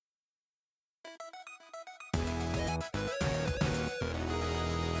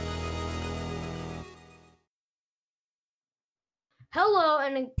Hello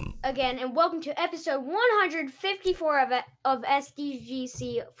and again, and welcome to episode 154 of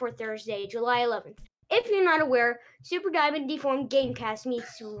SDGC for Thursday, July 11th. If you're not aware, Super Diamond Deformed Gamecast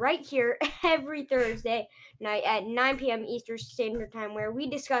meets right here every Thursday night at 9 p.m. Eastern Standard Time, where we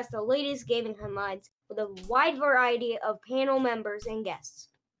discuss the latest gaming headlines with a wide variety of panel members and guests.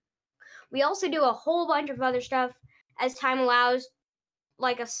 We also do a whole bunch of other stuff as time allows,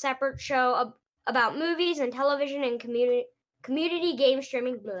 like a separate show about movies and television and community game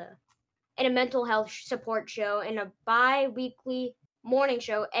streaming, and a mental health support show, and a bi-weekly morning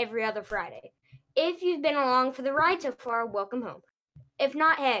show every other Friday. If you've been along for the ride so far, welcome home. If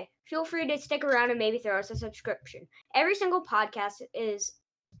not, hey, feel free to stick around and maybe throw us a subscription. Every single podcast is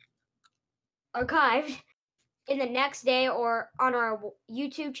archived in the next day or on our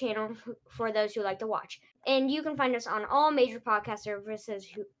YouTube channel for those who like to watch. And you can find us on all major podcast services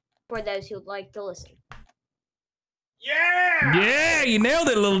for those who like to listen. Yeah, you nailed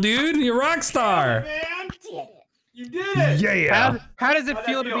it, little dude. You're a rock star. Man. Did it. You did it! Yeah. How does it How'd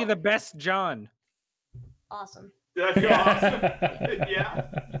feel that to be feel? the best John? Awesome. Did I feel awesome? Yeah.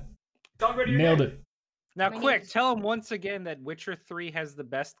 Tell me what you Nailed did. it. Now, My quick, name is- tell him once again that Witcher 3 has the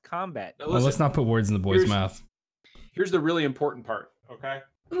best combat. Now Well, let's listen, not put words in the boy's here's- mouth. Here's the really important part, okay?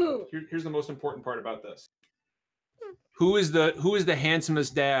 Here's the most important part about this. Who is the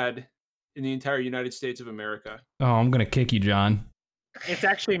handsomest dad in the entire United States of America? Oh, I'm gonna kick you, John. It's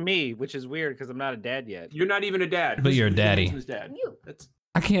actually me, which is weird because I'm not a dad yet. You're not even a dad. But you're a who's the daddy. handsomest dad? You. That's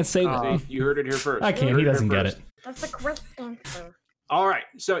I can't say that. see, you heard it here first. I You can't. heard He here doesn't get first. it. That's the correct answer. All right.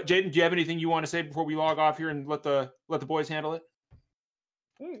 So, Jaden, do you have anything you want to say before we log off here and let the boys handle it?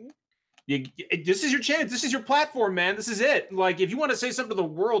 This is your chance. This is your platform, man. This is it. Like, if you want to say something to the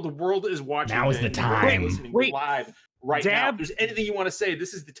world is watching. Now is man. the You're time. listening Wait. live right now. Dab- If there's anything you want to say,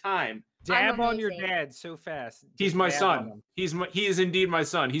 this is the time. Dab on your amazing. dad so fast. He's Just my dab on son. him. He is indeed my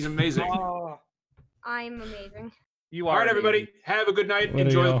son. He's amazing. Oh, I'm amazing. you All are. right, everybody. amazing. Have a good night. Way to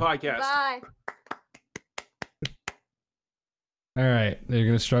Enjoy go. the podcast. Bye. All right, they're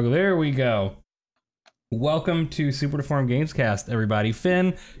gonna struggle. There we go. Welcome to Super Deformed Gamescast, everybody.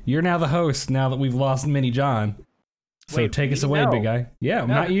 Finn, you're now the host. Now that we've lost Mini John, so Wait, take us me? away, No. big guy. Yeah, No,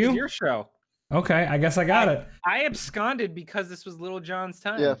 not this is you. your show. Okay, I guess I got it. I absconded because this was Little John's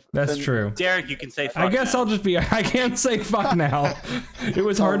time. Yeah, That's Finn- true. Derek, you can say fuck I guess now. I'll just be. I can't say fuck now. It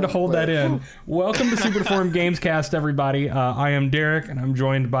was hard to hold that in. Welcome to Super Deformed Gamescast, everybody. I am Derek, and I'm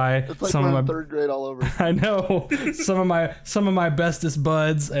joined by It's like some we're of in my. third grade all over. I know some of my bestest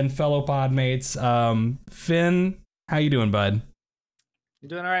buds and fellow pod mates. Finn, how you doing, bud? You're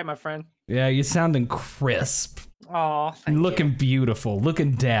doing all right, my friend. Yeah, you sounding crisp, Oh, and looking beautiful,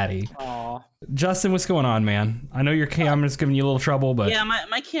 looking daddy. Aw. Justin, what's going on, man? I know your camera's giving you a little trouble, but Yeah,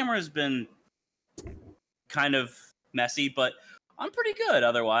 my camera's been kind of messy, but I'm pretty good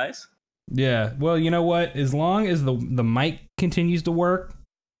otherwise. yeah. Well, you know what? As long as the mic continues to work,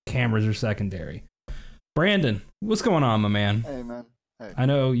 cameras are secondary. Brandon, what's going on, my man? Hey, man. Hey. I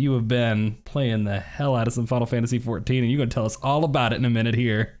know you have been playing the hell out of some Final Fantasy 14, and you're gonna tell us all about it in a minute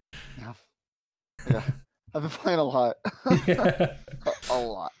here. Yeah. I've been playing a lot. Yeah. a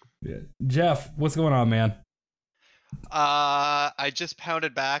lot. Yeah. Jeff, what's going on, man? I just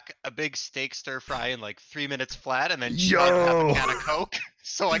pounded back a big steak stir fry in like 3 minutes flat, and then Yo! chugged half a can of Coke.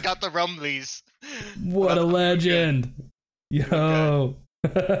 So I got the rumblies. What a I'm legend! Yo.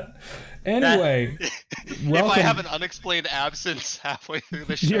 Anyway, If welcome. I have an unexplained absence halfway through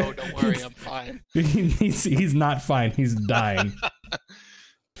the show, Yeah. don't worry, I'm fine. he's not fine. He's dying.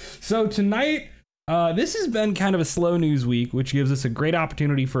 So tonight, this has been kind of a slow news week, which gives us a great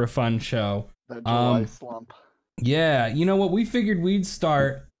opportunity for a fun show. That July Um, slump. Yeah, you know what? We figured we'd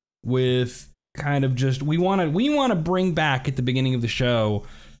start with kind of just we want to bring back at the beginning of the show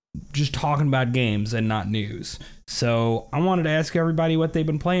just talking about games and not news. So I wanted to ask everybody what they've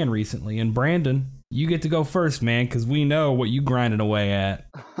been playing recently. And Brandon, you get to go first, man, because we know what you grinding away at.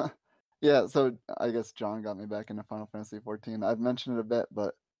 Yeah, so I guess John got me back into Final Fantasy 14. I've mentioned it a bit,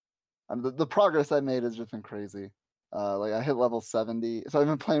 but the progress I made has just been crazy. Like I hit level 70. So I've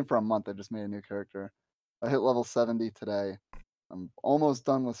been playing for a month. I just made a new character. I hit level 70 today. I'm almost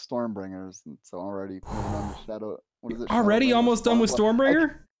done with Stormbringers, and so already moving on to Shadow. What is it? Already Shadowbringers? almost done with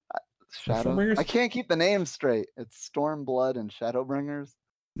Stormbringer? Shadow. Stormbringers? I can't keep the names straight. It's Stormblood and Shadowbringers.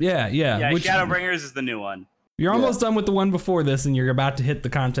 Yeah. Yeah, Which, Shadowbringers is the new one. you're Yeah. almost done with the one before this, and you're about to hit the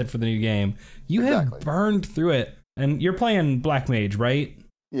content for the new game. You have Exactly. burned through it, and you're playing Black Mage, right?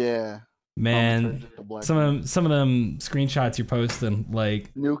 Yeah. Man, Almost turned into Black some Mage. of some of them screenshots you're posting,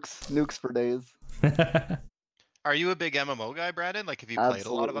 like, nukes for days. Are you a big MMO guy, Brandon? Like, have you played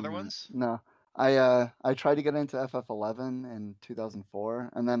a lot of other Absolutely ones? not. I tried to get into FF11 in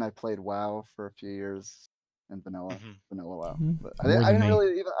 2004, and then I played WoW for a few years in vanilla WoW. But I More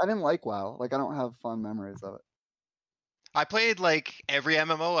than me. I didn't like WoW. Like I don't have fond memories of it. I played like every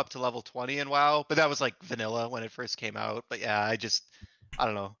MMO up to level 20 in WoW, but that was like vanilla when it first came out. But yeah, I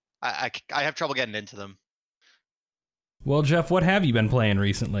don't know. I have trouble getting into them. Well, Jeff, what have you been playing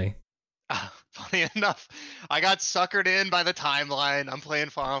recently? Funny enough, I got suckered in by the timeline. I'm playing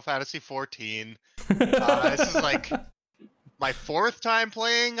Final Fantasy 14. This is like my 4th time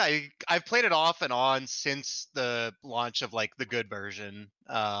playing. I've played it off and on since the launch of like the good version.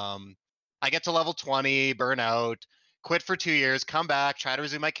 I get to level 20, burn out, quit for 2 years, come back, try to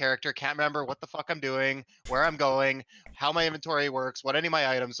resume my character, can't remember what the fuck I'm doing, where I'm going, how my inventory works, what any of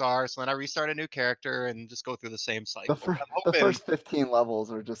my items are. So then I restart a new character and just go through the same cycle. The first 15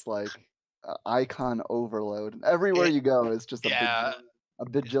 levels are just like icon overload. And everywhere you go is just a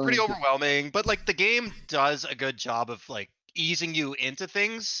bajillion. Pretty overwhelming, but like the game does a good job of like easing you into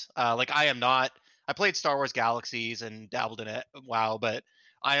things. Like I played Star Wars Galaxies and dabbled in it. WoW, but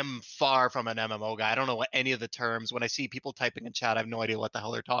I am far from an MMO guy. I don't know what any of the terms. When I see people typing in chat, I have no idea what the hell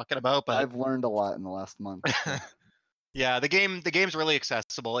they're talking about. But I've learned a lot in the last month. So. Yeah, the game's really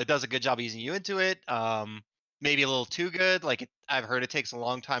accessible. It does a good job easing you into it. Maybe a little too good. Like I've heard it takes a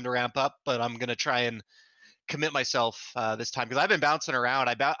long time to ramp up, but I'm gonna try and commit myself this time because I've been bouncing around.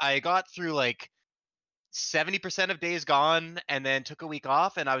 I got through like 70% of Days Gone and then took a week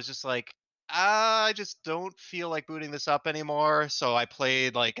off, and I was just like, I just don't feel like booting this up anymore. So I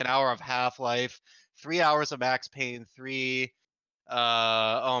played like an hour of Half-Life, 3 hours of Max Payne 3.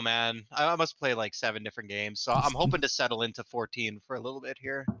 Oh man, I must play like 7 different games. So I'm hoping to settle into 14 for a little bit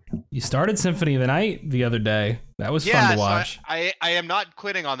here. You started Symphony of the Night the other day. That was fun to watch. So I am not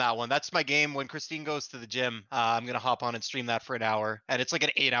quitting on that one. That's my game when Christine goes to the gym. I'm going to hop on and stream that for an hour. And it's like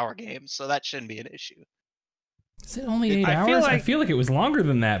an 8-hour game, so that shouldn't be an issue. Is it only 8 hours? I feel like it was longer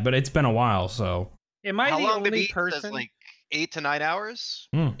than that, but it's been a while, so. Am I the only person? Says like 8 to 9 hours?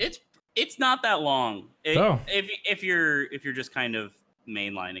 It's not that long. Oh. If you're just kind of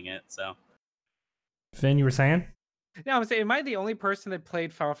mainlining it, so. Finn, you were saying? No, I'm saying, am I the only person that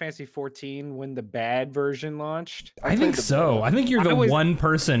played Final Fantasy 14 when the bad version launched? I think so. I think you're the one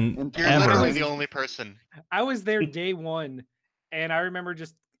person You're ever. literally the only person. I was there day one, and I remember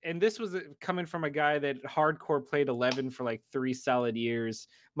and this was coming from a guy that hardcore played 11 for like 3 solid years.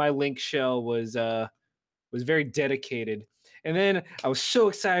 My Link shell was very dedicated. And then I was so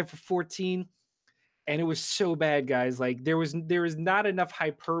excited for 14. And it was so bad, guys. Like there was not enough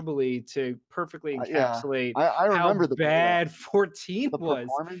hyperbole to perfectly encapsulate I remember how bad 14 the was.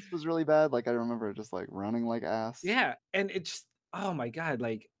 Performance was really bad. Like I remember it just like running like ass. Yeah, and it just, oh my god,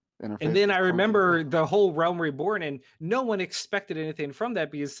 like. Interface and then I remember the whole Realm Reborn, and no one expected anything from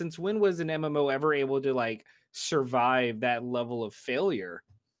that because since when was an MMO ever able to like survive that level of failure?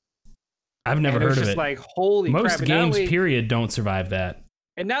 I've never heard of it. Like holy crap! Most games, period, don't survive that.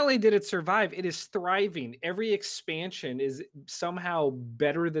 And not only did it survive, it is thriving. Every expansion is somehow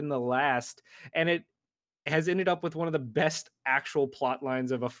better than the last. And it has ended up with one of the best actual plot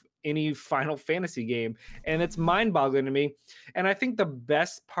lines of any Final Fantasy game. And it's mind-boggling to me. And I think the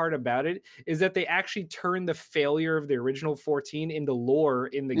best part about it is that they actually turned the failure of the original 14 into lore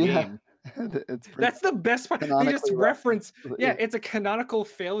in the game. That's the best part. They just reference, it's a canonical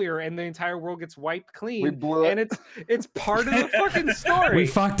failure, and the entire world gets wiped clean. We blew it. And it's part of the fucking story. We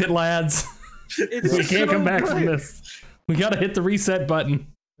fucked it, lads. We can't come back from this. We gotta hit the reset button.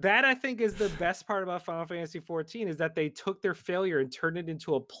 That I think is the best part about Final Fantasy 14 is that they took their failure and turned it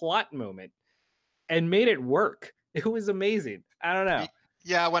into a plot moment and made it work. It was amazing. I don't know.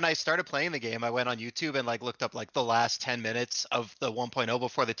 Yeah, when I started playing the game, I went on YouTube and like looked up like the last 10 minutes of the 1.0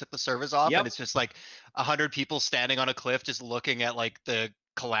 before they took the servers off, and it's just like 100 people standing on a cliff just looking at like the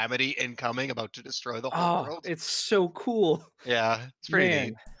calamity incoming about to destroy the whole world. It's so cool. Yeah, it's pretty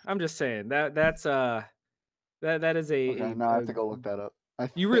neat. I'm just saying that is a now I have to go look that up.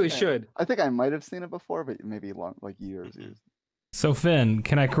 You really should. I think I might have seen it before, but maybe like years. So Finn,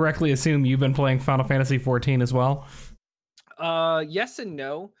 can I correctly assume you've been playing Final Fantasy 14 as well? Yes and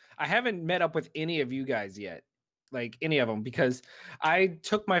no. I haven't met up with any of you guys yet, like any of them, because I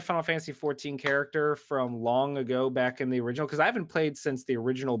took my Final Fantasy 14 character from long ago back in the original, because I haven't played since the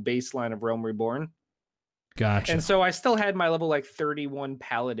original baseline of Realm Reborn. Gotcha. And so I still had my level like 31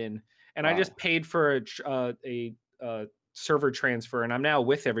 paladin, and I just paid for a server transfer, and I'm now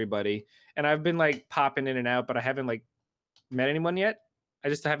with everybody, and I've been like popping in and out, but I haven't like met anyone yet. I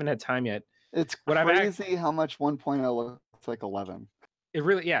just haven't had time yet. It's crazy how much 1.0 looks like 11. It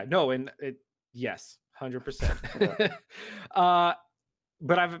really, yes, 100%.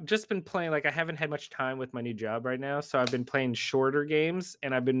 but I've just been playing, like, I haven't had much time with my new job right now, so I've been playing shorter games,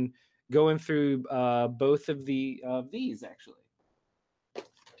 and I've been going through both of these actually.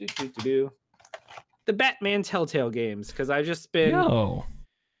 The Batman Telltale games, because I've just been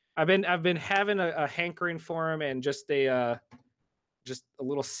I've been having a hankering for them, and just a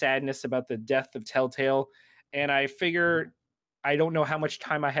little sadness about the death of Telltale, and I figure I don't know how much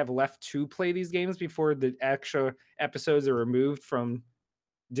time I have left to play these games before the extra episodes are removed from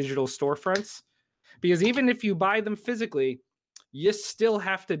digital storefronts, because even if you buy them physically, you still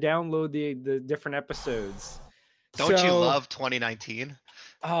have to download the different episodes. Don't you love 2019?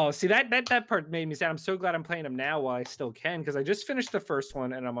 Oh, see, that part made me sad. I'm so glad I'm playing them now while I still can, because I just finished the first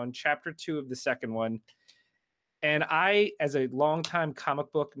one and I'm on chapter 2 of the second one. And I, as a longtime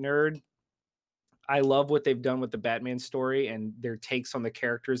comic book nerd, I love what they've done with the Batman story and their takes on the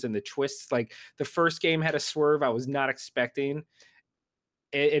characters and the twists. Like, the first game had a swerve I was not expecting.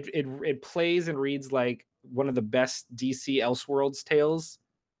 It plays and reads like one of the best DC Elseworlds tales.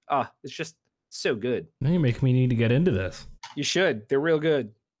 It's just so good. Now you make me need to get into this. You should. They're real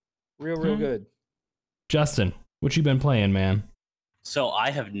good. Real good. Justin, what you been playing, man? So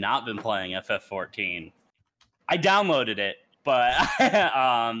I have not been playing FF14. I downloaded it, but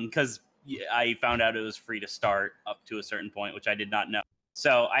because I found out it was free to start up to a certain point, which I did not know.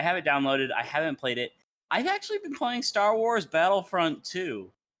 So I have it downloaded. I haven't played it. I've actually been playing Star Wars Battlefront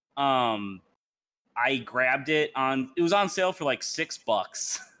 2. I grabbed it it was on sale for like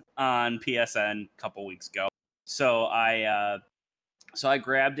 $6 on PSN a couple weeks ago. So I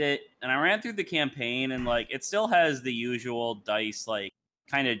grabbed it and I ran through the campaign, and like it still has the usual DICE like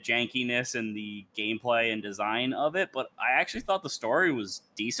kind of jankiness in the gameplay and design of it, but I actually thought the story was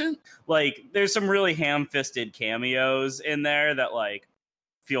decent. Like, there's some really ham-fisted cameos in there that like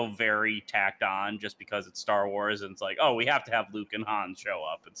feel very tacked on just because it's Star Wars and it's like, oh, we have to have Luke and Han show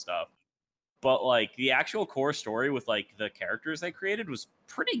up and stuff. But like the actual core story with like the characters they created was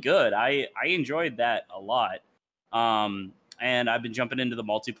pretty good. I enjoyed that a lot. And I've been jumping into the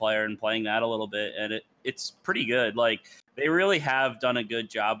multiplayer and playing that a little bit, and it's pretty good. Like, they really have done a good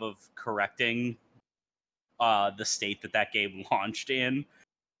job of correcting the state that game launched in.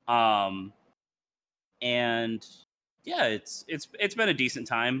 And yeah, it's been a decent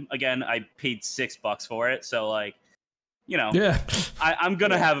time. Again, I paid $6 for it, so like, you know, Yeah. I'm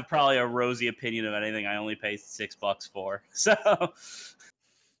gonna have probably a rosy opinion of anything I only pay $6 for. So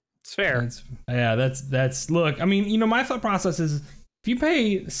it's fair. That's look, I mean, you know, my thought process is if you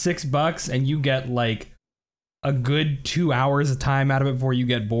pay $6 and you get like a good 2 hours of time out of it before you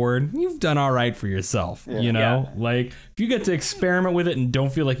get bored, you've done all right for yourself. Yeah. You know, like if you get to experiment with it and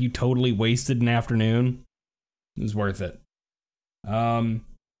don't feel like you totally wasted an afternoon, it's worth it.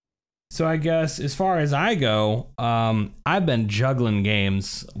 So I guess as far as I go, I've been juggling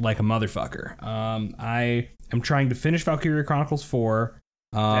games like a motherfucker. I am trying to finish Valkyria Chronicles 4.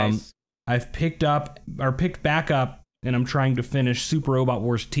 Nice. I've picked back up, and I'm trying to finish Super Robot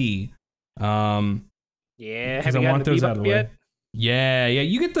Wars T. Yeah, because have I you want gotten those the out of Bebop the way. yet? Yeah,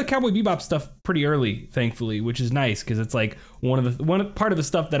 you get the Cowboy Bebop stuff pretty early, thankfully, which is nice because it's like one part of the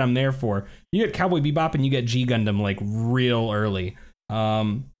stuff that I'm there for. You get Cowboy Bebop and you get G Gundam like real early.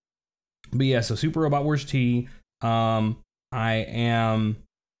 But yeah, so Super Robot Wars T. I am.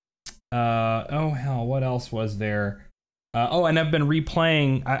 Oh hell, what else was there? And I've been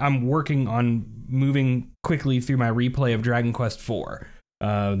replaying. I'm working on moving quickly through my replay of Dragon Quest IV,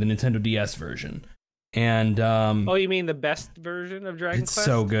 the Nintendo DS version. And oh, you mean the best version of Dragon Quest? It's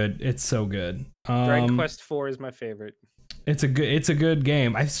so good. It's so good. Dragon Quest IV is my favorite. It's a good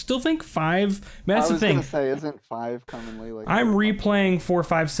game. I still think 5. Man, that's the thing. I was gonna say, isn't 5 commonly like? I'm replaying 4,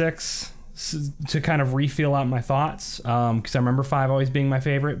 5, 6 to kind of refill out my thoughts, because I remember 5 always being my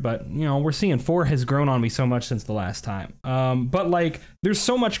favorite. But you know, we're seeing 4 has grown on me so much since the last time. But like, there's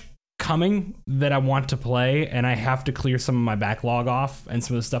so much coming that I want to play, and I have to clear some of my backlog off and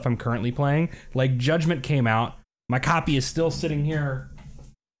some of the stuff I'm currently playing. Like Judgment came out. My copy is still sitting here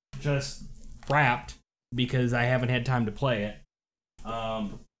just wrapped because I haven't had time to play it.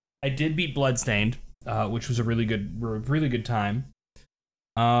 I did beat Bloodstained, which was a really good time.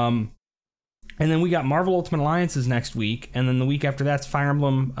 And then we got Marvel Ultimate Alliances next week, and then the week after that's Fire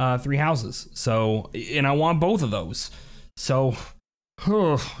Emblem 3 Houses. So, and I want both of those. So,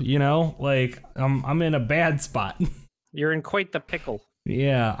 you know, like I'm in a bad spot. You're in quite the pickle.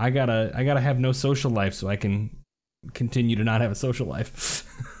 Yeah, I gotta have no social life so I can continue to not have a social life.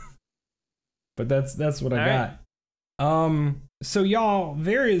 But that's what I got. So y'all,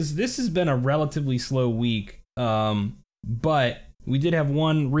 this has been a relatively slow week. But we did have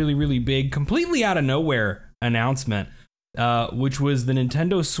one really, really big, completely out of nowhere announcement. which was the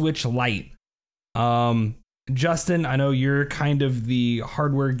Nintendo Switch Lite. Justin, I know you're kind of the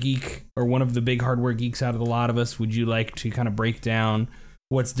hardware geek, or one of the big hardware geeks out of the lot of us. Would you like to kind of break down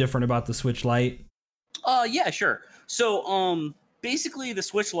what's different about the Switch Lite? Yeah, sure. So, basically, the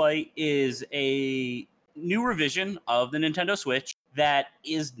Switch Lite is a new revision of the Nintendo Switch that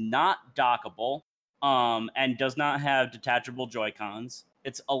is not dockable, and does not have detachable Joy-Cons.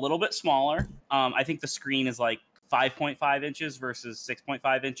 It's a little bit smaller. I think the screen is like 5.5 inches versus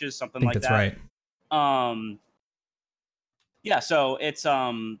 6.5 inches, something like that. I think that's right. Yeah, so it's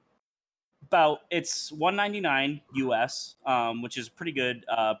it's $199 US, which is pretty good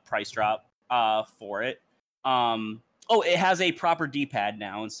price drop for it. It has a proper D-pad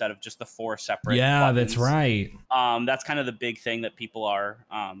now instead of just the 4 separate buttons. That's right. That's kind of the big thing that people are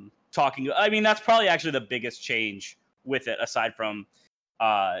talking. I mean, that's probably actually the biggest change with it, aside from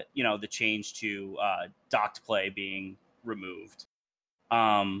the change to docked play being removed.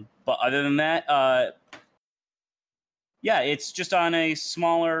 But other than that, it's just on a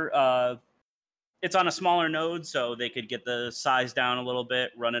smaller node, so they could get the size down a little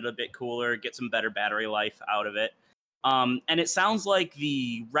bit, run it a bit cooler, get some better battery life out of it. And it sounds like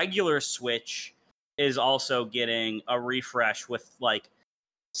the regular Switch is also getting a refresh with like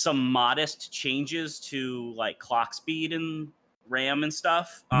some modest changes to like clock speed and RAM and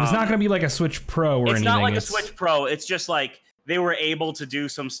stuff. It's not going to be like a Switch Pro or anything. It's not like a Switch Pro. It's just like they were able to do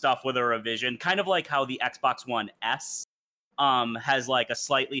some stuff with a revision, kind of like how the Xbox One S has like a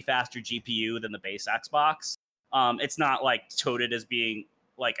slightly faster GPU than the base Xbox. It's not like touted as being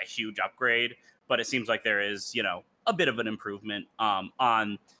like a huge upgrade, but it seems like there is, a bit of an improvement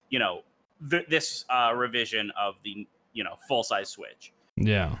on, this revision of the, full-size Switch.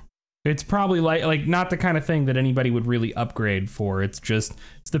 Yeah. It's probably like not the kind of thing that anybody would really upgrade for. It's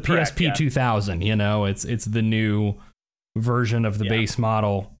the Correct, PSP 2000, it's the new version of the base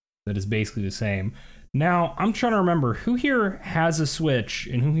model that is basically the same. Now, I'm trying to remember who here has a Switch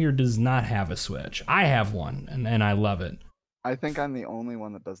and who here does not have a Switch. I have one, and I love it. I think I'm the only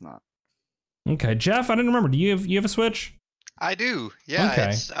one that does not. Okay, Jeff, I didn't remember. Do you have a Switch? I do. Yeah, Okay.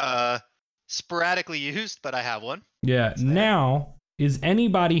 It's sporadically used, but I have one. Yeah. Now, is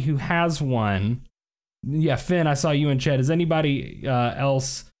anybody who has one? Yeah, Finn, I saw you in chat. Is anybody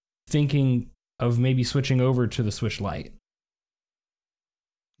else thinking of maybe switching over to the Switch Lite?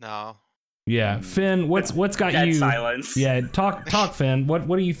 No. Yeah, Finn, what's got Dead you? silence. Yeah, talk, Finn. What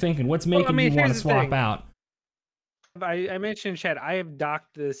are you thinking? What's making you want to swap out? I mentioned in chat, I have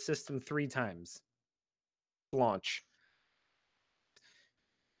docked the system 3 times. Launch.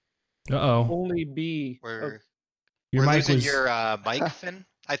 Uh-oh. Only be We're mic losing was... your mic, Finn.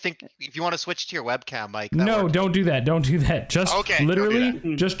 I think if you want to switch to your webcam mic. No, don't do that. Don't do that. Just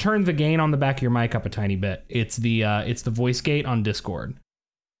literally just turn the gain on the back of your mic up a tiny bit. It's the voice gate on Discord.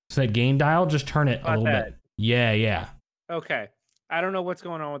 So that gain dial, just turn it a little bit. Yeah. Okay. I don't know what's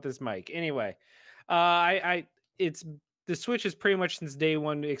going on with this mic. Anyway, it's the Switch has pretty much since day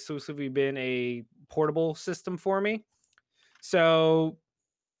one exclusively been a portable system for me. So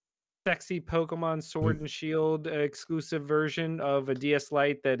sexy Pokemon Sword and Shield exclusive version of a DS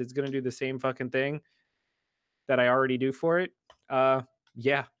Lite that is going to do the same fucking thing that I already do for it.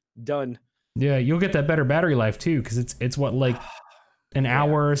 Yeah, done. Yeah, you'll get that better battery life too, because it's what, like an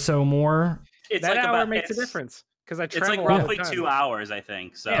hour or so more. It's that like hour makes a difference because I travel. It's like roughly 2 hours, I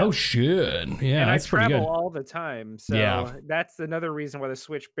think. So. Oh shit! Yeah, and that's pretty good. I travel all the time, so that's another reason why the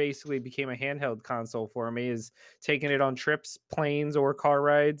Switch basically became a handheld console for me. Is taking it on trips, planes, or car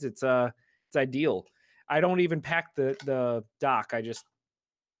rides. It's ideal. I don't even pack the dock. I just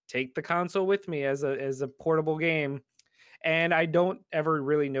take the console with me as a portable game. And I don't ever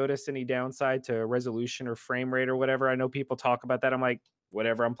really notice any downside to resolution or frame rate or whatever. I know people talk about that. I'm like,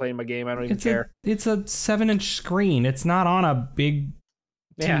 whatever, I'm playing my game. I don't even care. It's a 7-inch screen. It's not on a big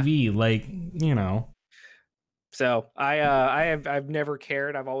TV, So I've never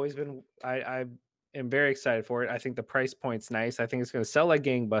cared. I've always been, I am very excited for it. I think the price point's nice. I think it's going to sell like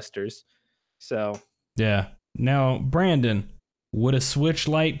gangbusters. So. Yeah. Now, Brandon, would a Switch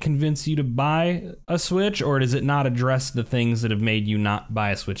Lite convince you to buy a Switch, or does it not address the things that have made you not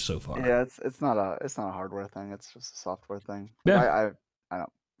buy a Switch so far? Yeah, it's not a hardware thing. It's just a software thing. Yeah. I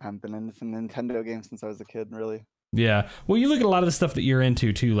haven't been into Nintendo games since I was a kid, really. Yeah. Well, you look at a lot of the stuff that you're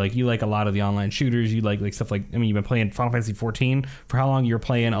into too. Like you like a lot of the online shooters. You like stuff like, I mean, you've been playing Final Fantasy 14 for how long? You were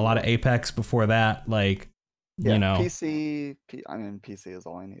playing a lot of Apex before that. PC. PC is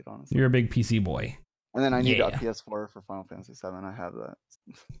all I need, honestly. You're a big PC boy. And then I need a PS4 for Final Fantasy 7. I have that.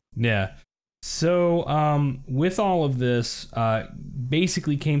 Yeah. So with all of this,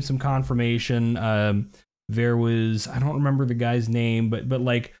 basically came some confirmation. There was, I don't remember the guy's name, but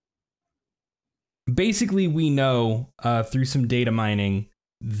like basically we know through some data mining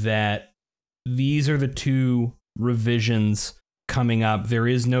that these are the two revisions coming up. There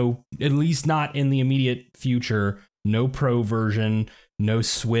is no, at least not in the immediate future, no Pro version, no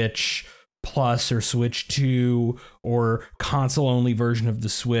Switch Plus or Switch 2 or console-only version of the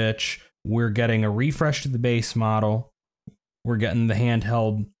Switch. We're getting a refresh to the base model. We're getting the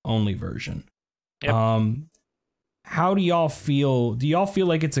handheld-only version. Yep. How do y'all feel? Do y'all feel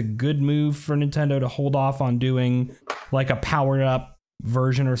like it's a good move for Nintendo to hold off on doing like a powered-up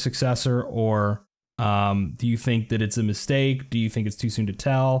version or successor, or do you think that it's a mistake? Do you think it's too soon to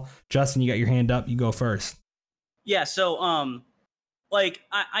tell? Justin, you got your hand up. You go first. Yeah, so like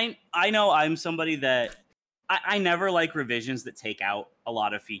I know I'm somebody that I never like revisions that take out a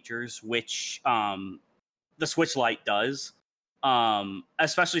lot of features, which the Switch Lite does.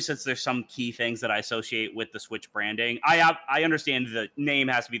 Especially since there's some key things that I associate with the Switch branding. I understand the name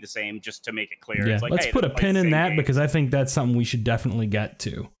has to be the same just to make it clear. Yeah, It's like, let's hey, put a like pin in same that game. because I think that's something we should definitely get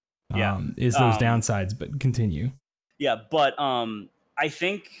to. Yeah. Is those downsides, but continue. Yeah, but I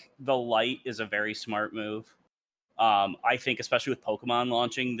think the Lite is a very smart move. I think especially with Pokemon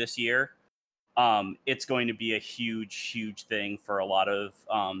launching this year, it's going to be a huge thing for a lot of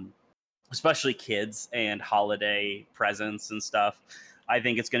especially kids and holiday presents and stuff. I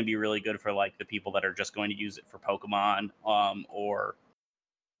think it's going to be really good for like the people that are just going to use it for Pokemon or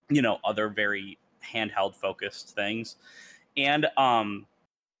you know, other very handheld focused things. And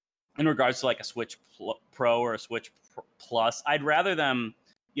in regards to like a Switch Pro or a Switch Plus, I'd rather them,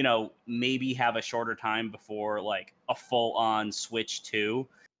 you know, maybe have a shorter time before like a full on Switch 2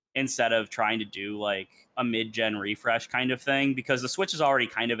 instead of trying to do like a mid-gen refresh kind of thing, because the Switch is already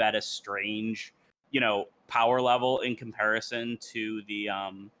kind of at a strange, you know, power level in comparison to the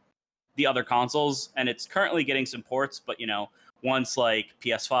other consoles, and it's currently getting some ports, but you know, once like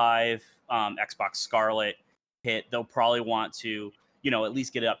PS5, Xbox Scarlet hit, they'll probably want to, you know, at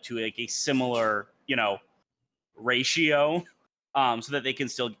least get it up to like a similar, you know, ratio, so that they can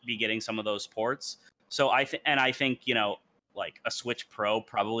still be getting some of those ports. So I think, you know, like a Switch Pro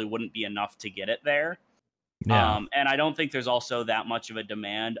probably wouldn't be enough to get it there. Yeah. And I don't think there's also that much of a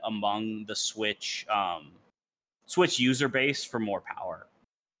demand among the Switch user base for more power.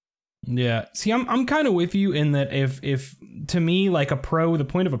 Yeah. See, I'm kind of with you in that if to me, like the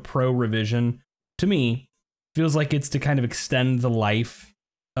point of a Pro revision to me feels like it's to kind of extend the life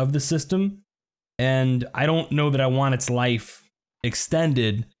of the system. And I don't know that I want its life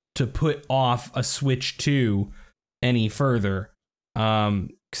extended to put off a Switch 2 any further.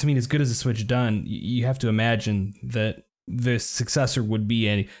 Because I mean, as good as the Switch done, you have to imagine that the successor would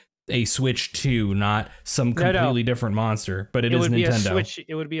be a Switch 2, not some completely different monster. But it is would be Nintendo.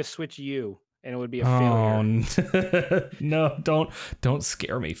 It would be a Switch U, and it would be a failure. No, don't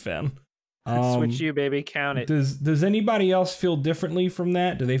scare me, Finn. Switch U, baby, count it. Does anybody else feel differently from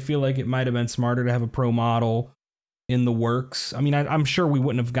that? Do they feel like it might have been smarter to have a Pro model in the works? I mean, I'm sure we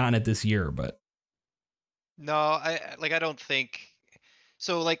wouldn't have gotten it this year, but No, I don't think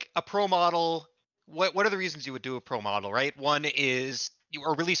so. Like a Pro model, what are the reasons you would do a Pro model, right? One is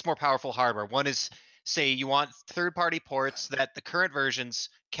or release more powerful hardware. One is, say, you want third-party ports that the current versions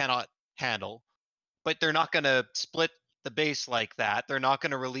cannot handle, but they're not going to split the base like that. They're not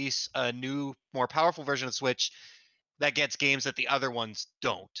going to release a new, more powerful version of Switch that gets games that the other ones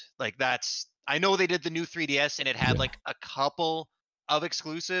don't. Like I know they did the new 3DS and it had like a couple of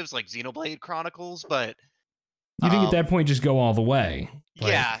exclusives like Xenoblade Chronicles, but you think at that point just go all the way?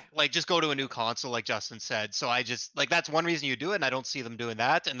 Yeah, like just go to a new console, like Justin said. So I just like that's one reason you do it, and I don't see them doing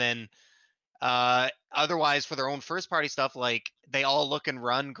that. And then otherwise, for their own first-party stuff, like they all look and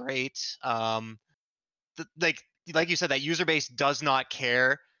run great. Like you said, that user base does not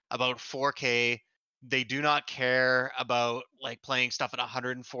care about 4K. They do not care about like playing stuff at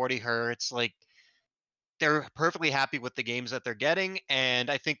 140 hertz. Like they're perfectly happy with the games that they're getting,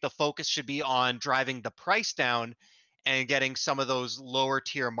 and I think the focus should be on driving the price down and getting some of those lower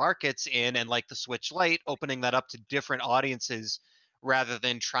tier markets in, and like the Switch Lite, opening that up to different audiences rather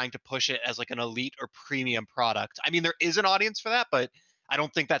than trying to push it as like an elite or premium product. I mean, there is an audience for that, but I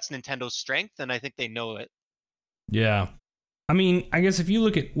don't think that's Nintendo's strength, and I think they know it. Yeah. I mean, I guess if you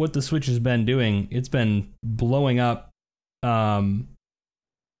look at what the Switch has been doing, it's been blowing up in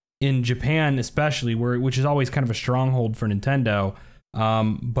Japan especially, which is always kind of a stronghold for Nintendo.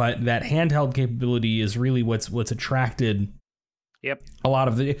 But that handheld capability is really what's attracted a lot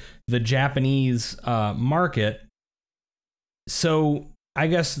of the Japanese market. So I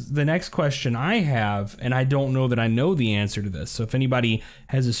guess the next question I have, and I don't know that I know the answer to this, so if anybody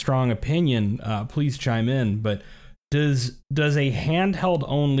has a strong opinion, please chime in. But does a handheld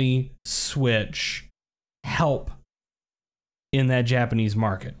only Switch help in that Japanese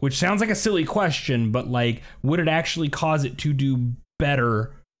market? Which sounds like a silly question, but like, would it actually cause it to do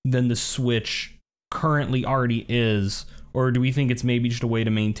better than the Switch currently already is? Or do we think it's maybe just a way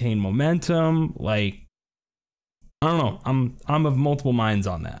to maintain momentum? Like, I don't know. I'm of multiple minds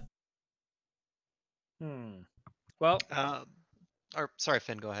on that. Well, or sorry,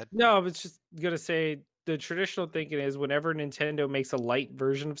 Finn, go ahead. no, I was just gonna say the traditional thinking is whenever Nintendo makes a light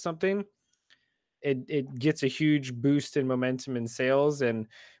version of something, it gets a huge boost in momentum in sales. And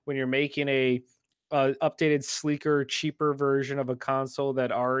when you're making a updated, sleeker, cheaper version of a console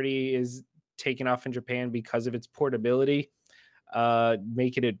that already is taking off in Japan because of its portability,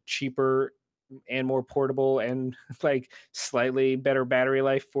 making it cheaper and more portable and like slightly better battery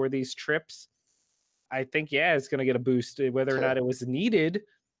life for these trips, I think, yeah, it's going to get a boost. Whether or not it was needed,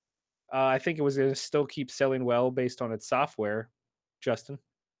 I think it was going to still keep selling well based on its software. Justin?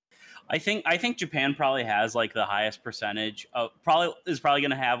 I think Japan probably has like the highest percentage of probably going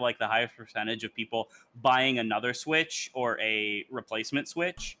to have like the highest percentage of people buying another Switch or a replacement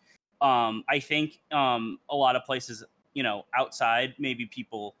Switch. I think a lot of places, outside, maybe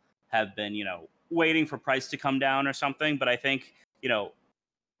people have been, waiting for price to come down or something. But I think,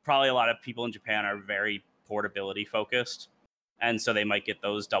 probably a lot of people in Japan are very portability focused. And so they might get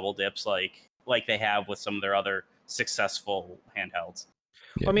those double dips like they have with some of their other successful handhelds.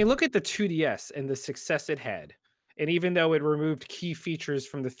 Yeah. I mean, look at the 2DS and the success it had. And even though it removed key features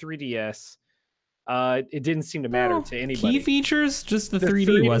from the 3DS, it didn't seem to matter to anybody. Key features? Just the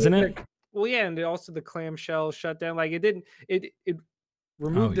 3D, wasn't it? Well, yeah, and also the clamshell shutdown. Like, it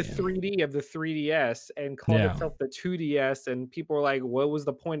removed the 3D of the 3DS and called itself the 2DS, and people were like, what was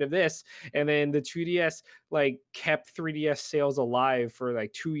the point of this? And then the 2DS like kept 3DS sales alive for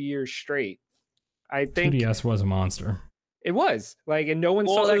like 2 years straight. I think 2DS was a monster. It was like, and no one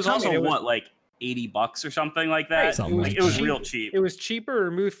saw that. It was coming. also like $80 or something like that. Right. It was real cheap. It was cheaper,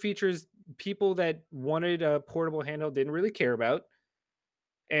 removed features people that wanted a portable handheld didn't really care about.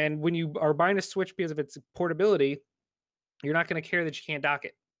 And when you are buying a Switch because of its portability, you're not going to care that you can't dock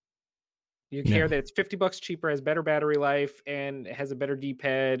it. You care that it's $50 cheaper, has better battery life, and it has a better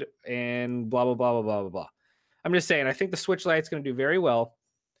D-pad, and blah blah blah blah blah blah blah. I'm just saying, I think the Switch Lite's going to do very well,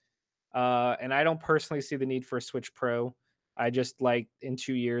 and I don't personally see the need for a Switch Pro. I just like in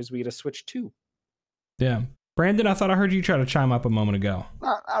 2 years we get a Switch 2. Yeah. Brandon, I thought I heard you try to chime up a moment ago.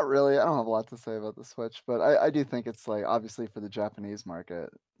 Not really. I don't have a lot to say about the Switch, but I do think it's like obviously for the Japanese market,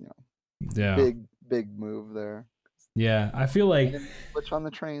 big move there. Yeah, I feel like Switch on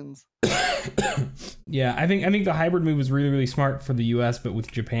the trains. Yeah, I think the hybrid move was really, really smart for the US, but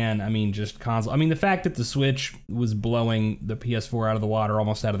with Japan, I mean, just console. I mean, the fact that the Switch was blowing the PS4 out of the water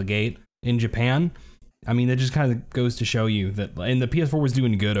almost out of the gate in Japan, I mean, that just kind of goes to show you that, and the PS4 was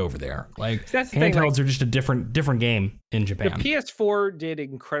doing good over there. Like, that's the handhelds thing, are just a different game in Japan. The PS4 did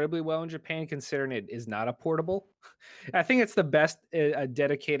incredibly well in Japan, considering it is not a portable. I think it's the best a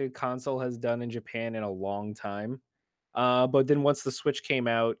dedicated console has done in Japan in a long time. But then once the Switch came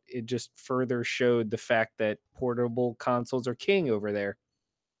out, it just further showed the fact that portable consoles are king over there.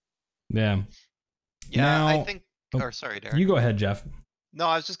 Yeah. Yeah, Now, I think. Or sorry, Derek. You go ahead, Jeff. No,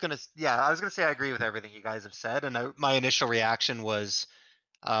 I was gonna say I agree with everything you guys have said, and my initial reaction was,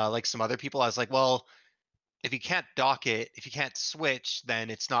 like some other people, I was like, well, if you can't dock it, if you can't switch, then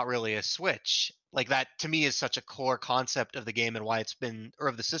it's not really a Switch. Like, that to me is such a core concept of the game and why it's been, or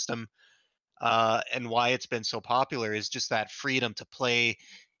of the system, and why it's been so popular, is just that freedom to play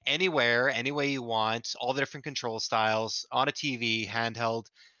anywhere, any way you want, all the different control styles on a TV, handheld.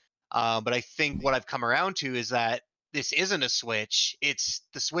 But I think what I've come around to is that this isn't a Switch.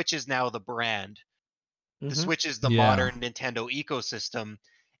 The Switch is now the brand. The Switch is the modern Nintendo ecosystem,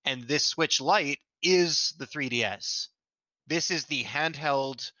 and this Switch Lite is the 3DS. This is the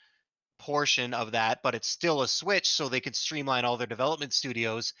handheld portion of that, but it's still a Switch, so they can streamline all their development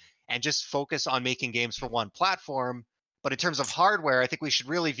studios and just focus on making games for one platform. But in terms of hardware, I think we should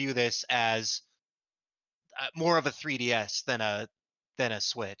really view this as more of a 3DS than a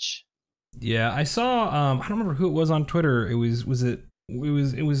Switch. Yeah, I saw. I don't remember who it was on Twitter. It was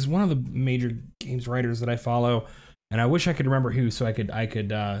one of the major games writers that I follow, and I wish I could remember who, so I could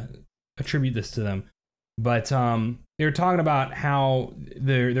attribute this to them. But they were talking about how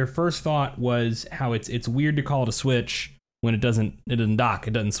their first thought was how it's weird to call it a Switch when it doesn't dock,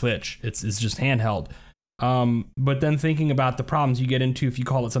 it doesn't switch. It's just handheld. But then thinking about the problems you get into if you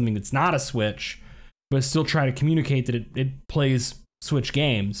call it something that's not a Switch, but still try to communicate that it plays Switch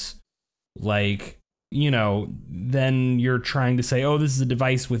games, like, you know, then you're trying to say, oh, this is a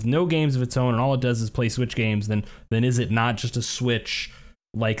device with no games of its own and all it does is play Switch games, then is it not just a Switch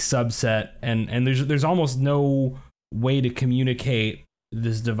like subset? And there's almost no way to communicate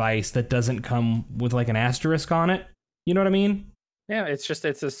this device that doesn't come with like an asterisk on it. You know what I mean? Yeah,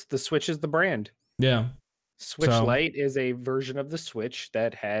 the Switch is the brand. Yeah. Switch So- Lite is a version of the Switch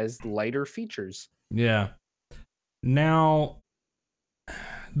that has lighter features. Yeah. Now,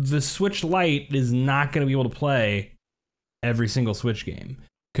 the Switch Lite is not going to be able to play every single Switch game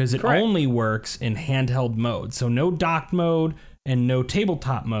because it Correct. only works in handheld mode. So no docked mode and no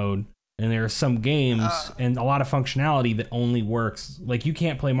tabletop mode. And there are some games and a lot of functionality that only works. Like you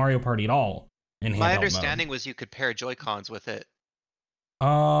can't play Mario Party at all in handheld My understanding was you could pair Joy-Cons with it.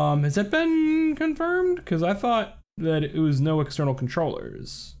 mode. Has that been confirmed? Because I thought that it was no external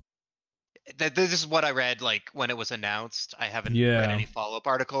controllers. This is what I read, like, when it was announced. I haven't Yeah. read any follow-up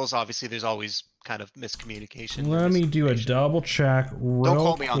articles. Obviously, there's always kind of miscommunication. and Let me do a misinformation. double check real Don't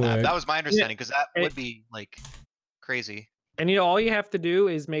quote me on that. quick. That was my understanding, because that it- would be, like, crazy. And all you have to do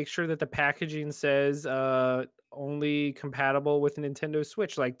is make sure that the packaging says only compatible with a Nintendo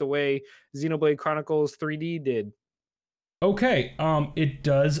Switch, like the way Xenoblade Chronicles 3D did. Okay, it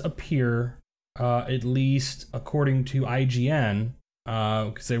does appear, at least according to IGN,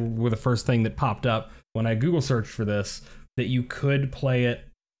 because they were the first thing that popped up when I Google searched for this, that you could play it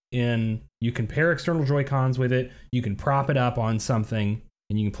you can pair external Joy-Cons with it, you can prop it up on something,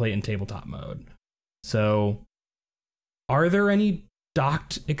 and you can play it in tabletop mode. So, are there any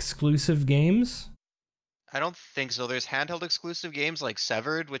docked exclusive games? I don't think so. There's handheld exclusive games like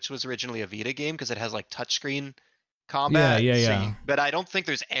Severed, which was originally a Vita game because it has like touchscreen combat. Yeah. But I don't think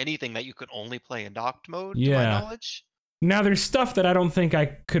there's anything that you could only play in docked mode, to Yeah. my knowledge. Now, there's stuff that I don't think I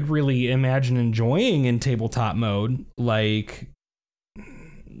could really imagine enjoying in tabletop mode, like,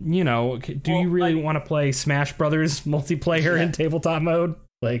 you know, do you really want to play Smash Brothers multiplayer in tabletop mode?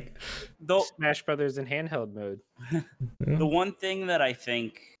 Like, Smash Brothers in handheld mode. The one thing that I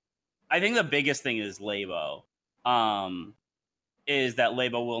think the biggest thing is Labo. Is that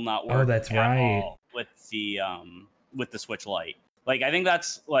Labo will not work that's at right. all with the Switch Lite. Like I think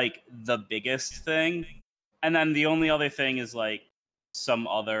that's like the biggest thing. And then the only other thing is like some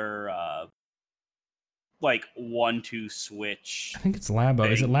other like 1-2 switch. I think it's Labo.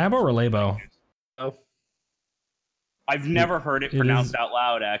 Is it Labo or Labo? Oh, I've never heard it it pronounced is- out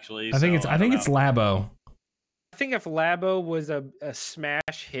loud actually. I think so it's don't know. Labo. I think if Labo was a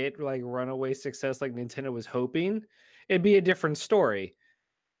smash hit, like runaway success, like Nintendo was hoping, it'd be a different story.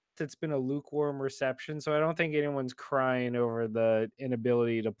 It's been a lukewarm reception, so I don't think anyone's crying over the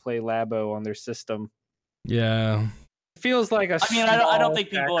inability to play Labo on their system. Yeah. It feels like a. I mean, I don't small think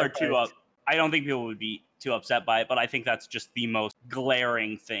people are too sacrifice. I don't think people would be too upset by it, but I think that's just the most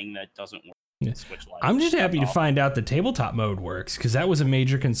glaring thing that doesn't work. Yeah. in Switch Lite. I'm just happy to That's all. find out the tabletop mode works, because that was a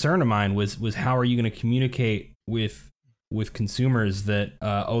major concern of mine was how are you going to communicate with consumers that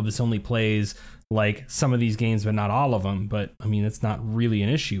this only plays like some of these games but not all of them. But I mean, it's not really an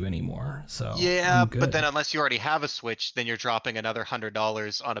issue anymore. So Yeah, I'm but good. then unless you already have a Switch, then you're dropping another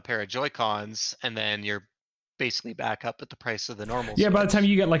 $100 on a pair of Joy-Cons, and then you're basically back up at the price of the normal Yeah, by the Switch. time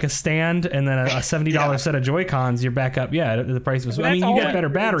you get like a stand and then a $70 Yeah. set of Joy-Cons, you're back up. Yeah, the price was. But I mean, that's you all get better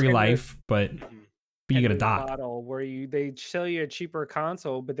that battery Nintendo- life, but Mhm. you get a Henry dock. model where they sell you a cheaper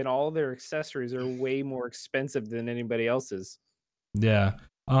console, but then all their accessories are way more expensive than anybody else's. Yeah.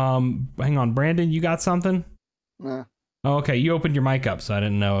 Hang on, Brandon, you got something? Nah. Oh, okay, you opened your mic up, so I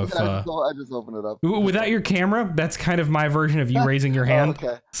didn't know if. I just opened it up. Without your camera, that's kind of my version of you raising your hand. Oh,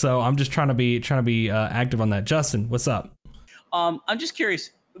 okay. So I'm just trying to be active on that. Justin, what's up? I'm just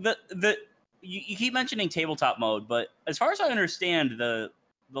curious. You keep mentioning tabletop mode, but as far as I understand, the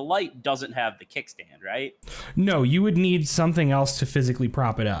Lite doesn't have the kickstand, right? No, you would need something else to physically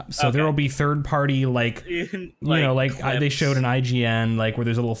prop it up. So there Okay. will be third party like they showed an IGN like where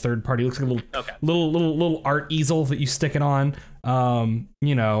there's a little third party, looks like a little Okay. little art easel that you stick it on.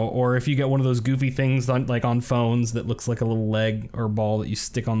 Or if you get one of those goofy things on phones that looks like a little leg or ball that you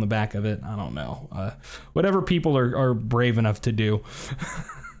stick on the back of it. I don't know. Whatever people are brave enough to do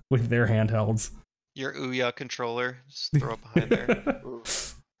with their handhelds. Your Ouya controller, just throw it behind there.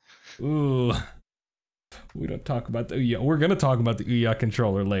 Ooh. We don't talk about the Ouya. We're gonna talk about the Ouya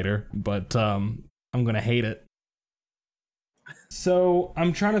controller later, but I'm gonna hate it. So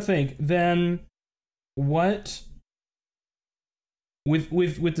I'm trying to think. Then, what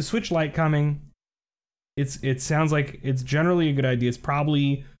with the Switch Lite coming? It sounds like it's generally a good idea. It's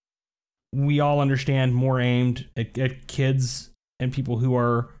probably, we all understand, more aimed at kids and people who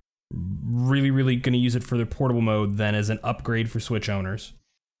are really, really going to use it for their portable mode than as an upgrade for Switch owners.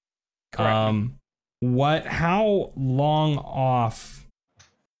 Correct. How long off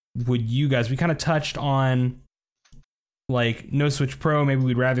would you guys, we kind of touched on like no Switch Pro, maybe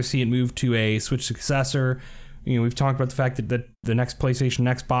we'd rather see it move to a Switch successor. You know, we've talked about the fact that the next PlayStation,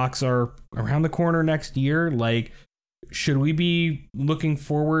 Xbox are around the corner next year. Like, should we be looking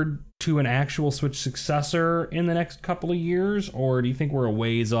forward to an actual Switch successor in the next couple of years, or do you think we're a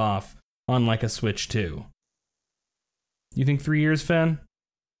ways off on like a Switch 2? You think 3 years, Finn?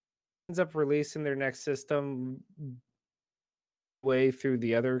 Ends up releasing their next system way through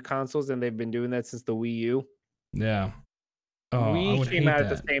the other consoles, and they've been doing that since the Wii U. Yeah. Oh, I Wii would came hate out at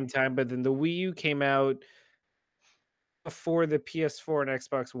that. the same time, but then the Wii U came out before the PS4 and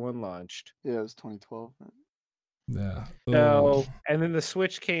Xbox One launched. Yeah, it was 2012. Right? Yeah. So, and then the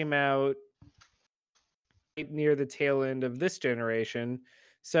Switch came out near the tail end of this generation.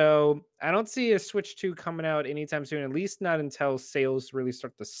 So I don't see a Switch 2 coming out anytime soon, at least not until sales really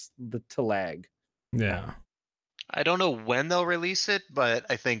start to lag. Yeah. I don't know when they'll release it, but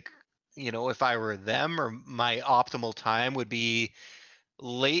I think, if I were them, or my optimal time would be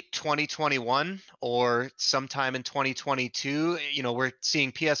late 2021 or sometime in 2022. We're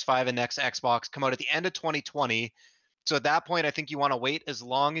seeing PS5 and next Xbox come out at the end of 2020. So at that point, I think you want to wait as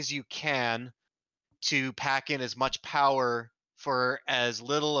long as you can to pack in as much power for as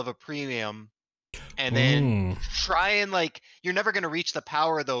little of a premium, and then try and you're never going to reach the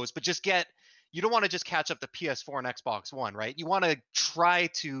power of those, but you don't want to just catch up to PS4 and Xbox One, right? You want to try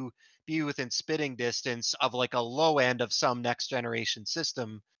to be within spitting distance of like a low end of some next generation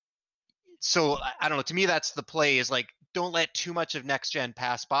system. So I don't know, to me that's the play, is like, don't let too much of next gen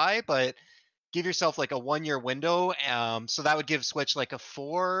pass by, but give yourself like a 1 year window. So that would give Switch like a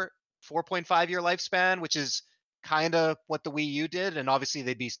 4.5 year lifespan, which is kind of what the Wii U did. And obviously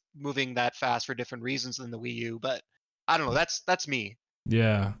they'd be moving that fast for different reasons than the Wii U, but I don't know. That's me.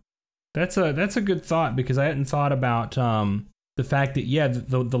 Yeah. That's a good thought, because I hadn't thought about the fact that, yeah,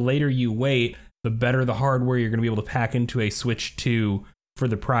 the later you wait, the better the hardware you're going to be able to pack into a Switch 2 for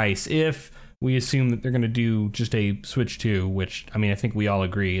the price. If we assume that they're going to do just a Switch 2, which, I mean, I think we all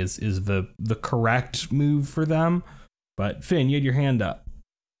agree is the correct move for them. But Finn, you had your hand up.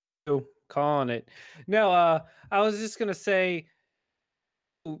 Oh, calling it. No, I was just going to say,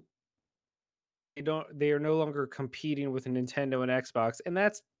 they are no longer competing with Nintendo and Xbox, and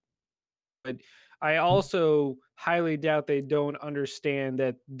that's, but I also highly doubt they don't understand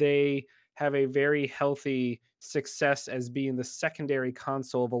that they have a very healthy success as being the secondary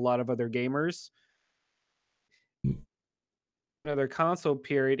console of a lot of other gamers. Another console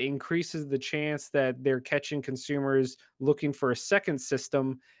period increases the chance that they're catching consumers looking for a second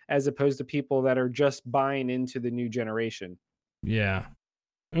system, as opposed to people that are just buying into the new generation. Yeah.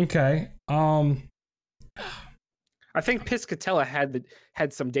 Okay. I think Piscatella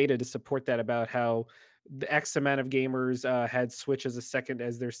had some data to support that, about how the X amount of gamers had Switch as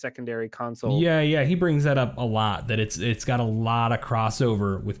their secondary console. Yeah, he brings that up a lot, that it's got a lot of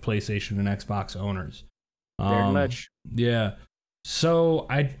crossover with PlayStation and Xbox owners. Very much. Yeah. So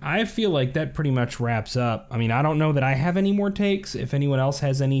I feel like that pretty much wraps up. I mean, I don't know that I have any more takes. If anyone else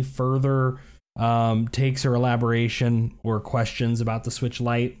has any further takes or elaboration or questions about the Switch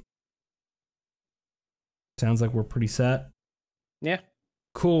Lite. Sounds like we're pretty set. Yeah.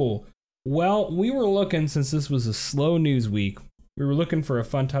 Cool. Well, we were looking, since this was a slow news week, we were looking for a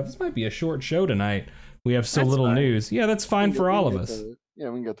fun topic. This might be a short show tonight. We have so little news. Yeah, that's fine for all of us. We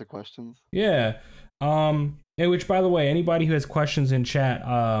can get to questions. Yeah. Which, by the way, anybody who has questions in chat,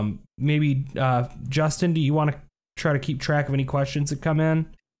 maybe Justin, do you want to try to keep track of any questions that come in?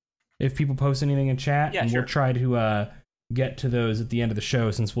 If people post anything in chat, Yeah, and sure. we'll try to get to those at the end of the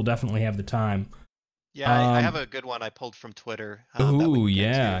show, since we'll definitely have the time. Yeah, I have a good one I pulled from Twitter. that we Ooh, can get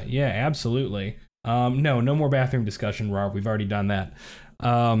yeah, to. yeah, absolutely. No more bathroom discussion, Rob. We've already done that.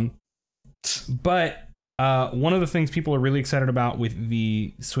 But one of the things people are really excited about with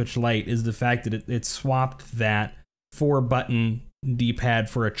the Switch Lite is the fact that it swapped that 4-button D-pad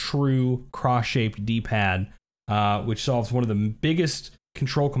for a true cross-shaped D-pad, which solves one of the biggest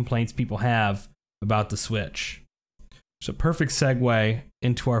control complaints people have about the Switch. So perfect segue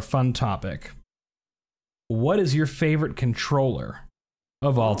into our fun topic. What is your favorite controller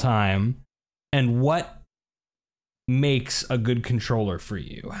of all time, and what makes a good controller for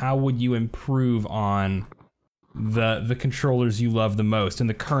you? How would you improve on the controllers you love the most in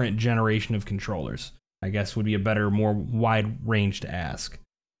the current generation of controllers? I guess would be a better, more wide range to ask.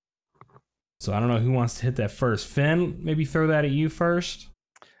 So I don't know who wants to hit that first. Finn, maybe throw that at you first.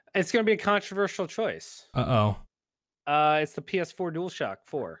 It's going to be a controversial choice. Uh-oh. It's the PS4 DualShock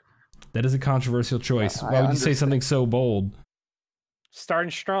 4. That is a controversial choice. I Why would you say understand. something so bold?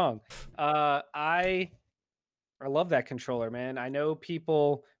 Starting strong. I love that controller, man. I know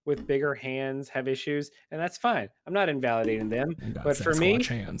people with bigger hands have issues, and that's fine. I'm not invalidating them. I got But for me, Sasquatch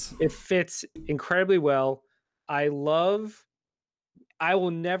hands. it fits incredibly well. I will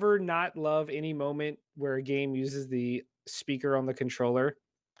never not love any moment where a game uses the speaker on the controller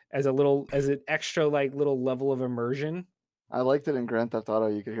as an extra like little level of immersion. I liked it in Grand Theft Auto.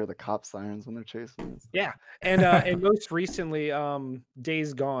 You could hear the cop sirens when they're chasing you. Yeah, and most recently,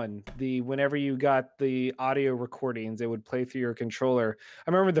 Days Gone. Whenever you got the audio recordings, it would play through your controller.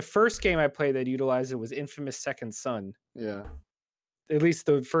 I remember the first game I played that utilized it was Infamous Second Son. Yeah. At least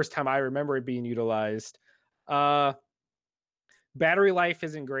the first time I remember it being utilized. Battery life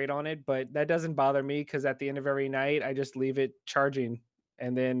isn't great on it, but that doesn't bother me because at the end of every night, I just leave it charging,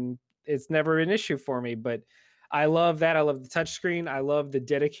 and then it's never an issue for me. But I love that. I love the touchscreen. I love the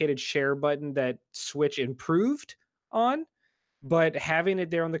dedicated share button that Switch improved on. But having it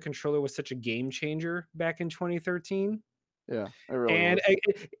there on the controller was such a game changer back in 2013. Yeah. It really And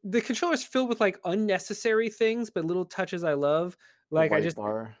was. the controller is filled with like unnecessary things, but little touches I love. The Like white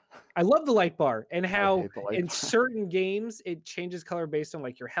bar. I love the light bar and how hate the light in bar. certain games it changes color based on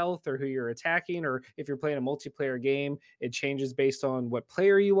like your health or who you're attacking, or if you're playing a multiplayer game, it changes based on what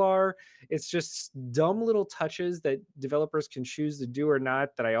player you are. It's just dumb little touches that developers can choose to do or not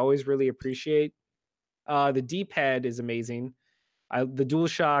that I always really appreciate. The D-pad is amazing. The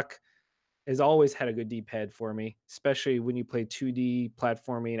DualShock has always had a good D-pad for me, especially when you play 2D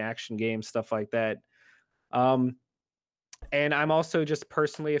platforming, action games, stuff like that. And I'm also just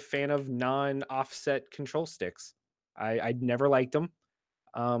personally a fan of non-offset control sticks. I never liked them.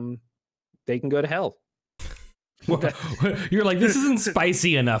 They can go to hell. You're like, this isn't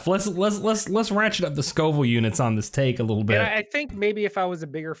spicy enough. Let's ratchet up the Scoville units on this take a little bit. And I think maybe if I was a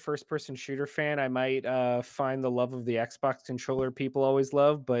bigger first-person shooter fan, I might find the love of the Xbox controller people always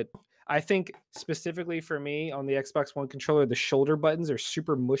love. But I think specifically for me on the Xbox One controller, the shoulder buttons are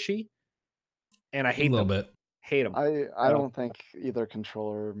super mushy, and I hate a little them. bit. Hate them. I don't think either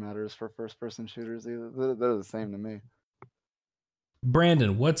controller matters for first-person shooters either. They're the same to me.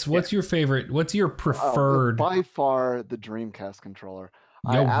 Brandon, what's your favorite? What's your preferred? By far, the Dreamcast controller.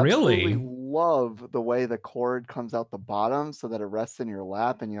 Yo, I absolutely really? love the way the cord comes out the bottom so that it rests in your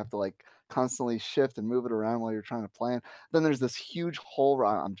lap and you have to like constantly shift and move it around while you're trying to play it. Then there's this huge hole.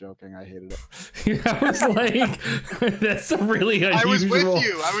 I'm joking. I hated it. I was like, that's a really unusual. I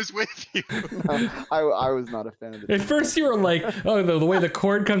was with you. I was not a fan of it. At first, you were like, "Oh, the way the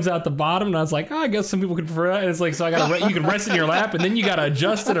cord comes out the bottom," and I was like, "Oh, I guess some people could prefer that." And it's like, so I got you can rest in your lap, and then you got to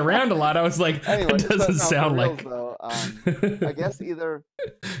adjust it around a lot. I was like, Anyway, that doesn't sound for reals, like. though, I guess either.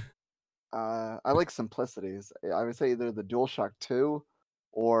 I like simplicities. I would say either the DualShock 2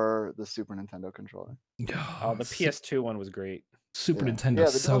 or the Super Nintendo controller. Oh, the PS2 one was great. Super Yeah.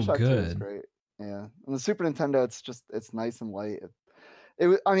 Nintendo's the so DualShock 2 is good. great. Yeah, and the Super Nintendo, it's nice and light.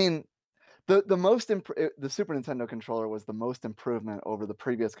 I mean, the Super Nintendo controller was the most improvement over the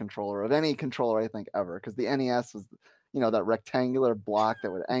previous controller of any controller I think ever, because the NES was, that rectangular block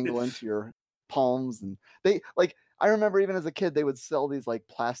that would angle into your palms, and I remember even as a kid they would sell these like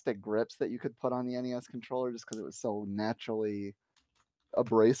plastic grips that you could put on the NES controller just because it was so naturally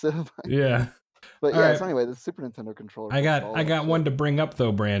abrasive. Yeah. But All yeah, right. so anyway, the Super Nintendo controller. I got one to bring up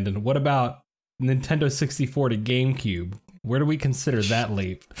though, Brandon. What about Nintendo 64 to GameCube? Where do we consider that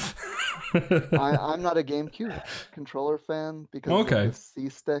leap? I'm not a GameCube controller fan because of the C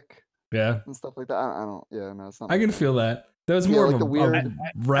stick Yeah. and stuff like that. I don't. Yeah, no, it's not. I can feel that. That was more like of the a weird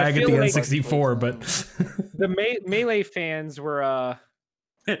rag at feel the like- N64, but The Melee fans were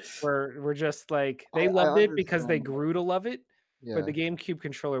just like they I loved it because they understand. grew to love it, Yeah. but the GameCube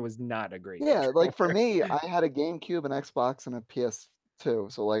controller was not a great. Yeah, like for controller. me, I had a GameCube, an Xbox, and a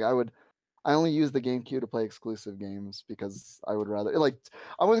PS2. So like I only used the GameCube to play exclusive games because I would rather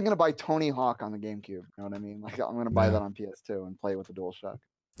I wasn't gonna buy Tony Hawk on the GameCube. You know what I mean? Like I'm gonna buy Yeah. that on PS2 and play with the DualShock.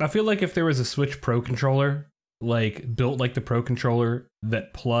 I feel like if there was a Switch Pro controller, like built like the Pro controller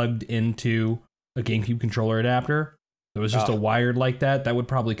that plugged into a GameCube controller adapter, that was just a wired like that would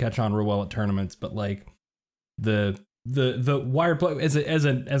probably catch on real well at tournaments. But like the wired plug as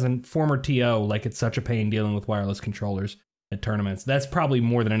a former TO, like it's such a pain dealing with wireless controllers at tournaments. That's probably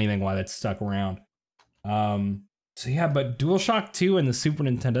more than anything why that's stuck around. So yeah, but DualShock 2 and the Super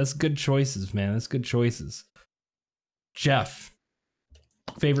Nintendo, that's good choices, man. That's good choices. Jeff,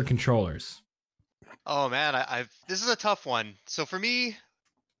 favorite controllers? Oh man, this is a tough one. So for me,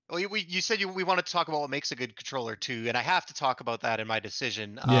 you said we wanted to talk about what makes a good controller too, and I have to talk about that in my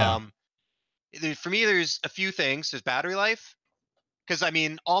decision. Yeah. For me, there's a few things. There's battery life, Because I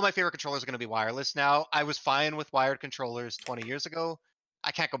mean, all my favorite controllers are going to be wireless now. I was fine with wired controllers 20 years ago.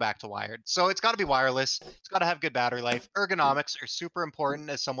 I can't go back to wired. So it's got to be wireless. It's got to have good battery life. Ergonomics are super important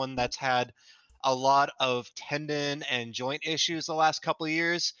as someone that's had a lot of tendon and joint issues the last couple of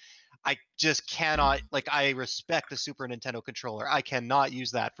years. I just cannot, like, I respect the Super Nintendo controller. I cannot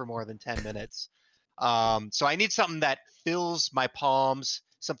use that for more than 10 minutes. So I need something that fills my palms,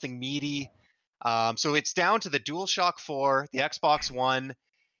 something meaty. So it's down to the DualShock 4, the Xbox One,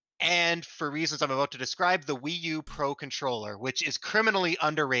 and for reasons I'm about to describe, the Wii U Pro controller, which is criminally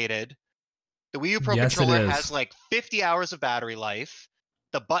underrated. The Wii U Pro Yes, it controller is. has like 50 hours of battery life.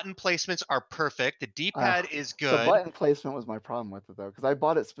 The button placements are perfect. The D-pad is The good. button placement was my problem with it though, because I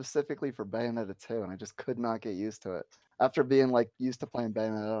bought it specifically for Bayonetta 2, and I just could not get used to it after being like used to playing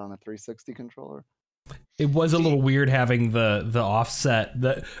Bayonetta on a 360 controller. It was a little weird having the offset.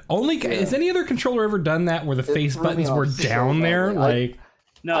 Has any other controller ever done that where the face threw me buttons off were so down badly. there? Like,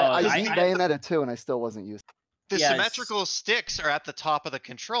 No, I beat Bayonetta 2, and I still wasn't used to The Yes. symmetrical sticks are at the top of the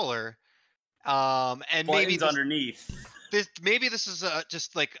controller. And maybe buttons underneath. maybe this is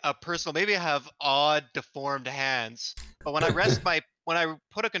just like a personal. Maybe I have odd, deformed hands. But when I when I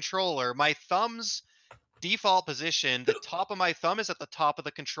put a controller, my thumb's default position, the top of my thumb is at the top of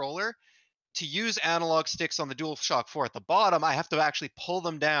the controller. To use analog sticks on the DualShock 4 at the bottom, I have to actually pull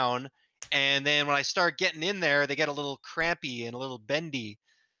them down. And then when I start getting in there, they get a little crampy and a little bendy.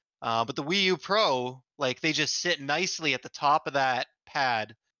 But the Wii U Pro, like, they just sit nicely at the top of that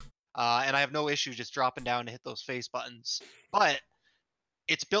pad. And I have no issue just dropping down to hit those face buttons. But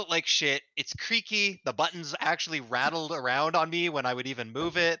it's built like shit. It's creaky. The buttons actually rattled around on me when I would even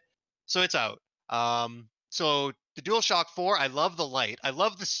move it. So it's out. So the DualShock 4, I love the light. I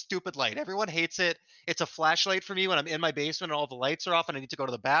love the stupid light. Everyone hates it. It's a flashlight for me when I'm in my basement and all the lights are off and I need to go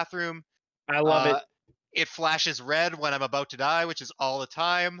to the bathroom. I love it. It flashes red when I'm about to die, which is all the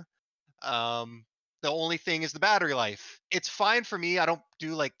time. The only thing is the battery life. It's fine for me. I don't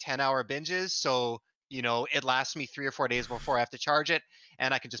do like 10-hour binges, so it lasts me 3 or 4 days before I have to charge it,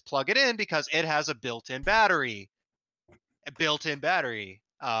 and I can just plug it in because it has a built-in battery.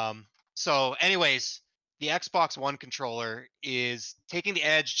 So anyways, the Xbox One controller is taking the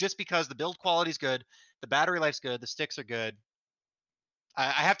edge just because the build quality is good, the battery life's good, the sticks are good. I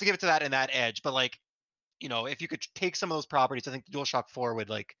have to give it to that and that edge, but like, if you could take some of those properties, I think the DualShock 4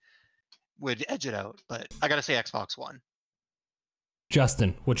 would edge it out. But I gotta say Xbox One.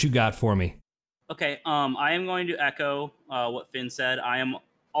 Justin, what you got for me? Okay, I am going to echo what Finn said. I am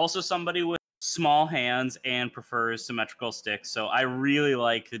also somebody with small hands and prefers symmetrical sticks, so I really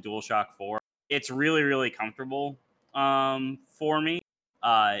like the DualShock 4. It's really, really comfortable for me.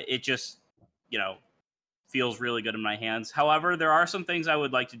 It just, feels really good in my hands. However, there are some things I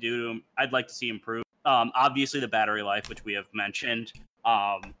would like to do. I'd like to see improve. Obviously, the battery life, which we have mentioned.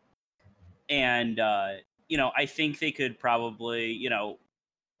 And I think they could probably,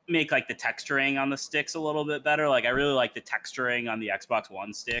 make like the texturing on the sticks a little bit better. Like, I really like the texturing on the Xbox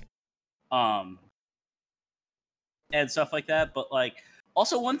One stick. And stuff like that. But like,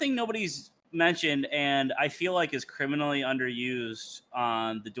 also one thing nobody's mentioned, and I feel like is criminally underused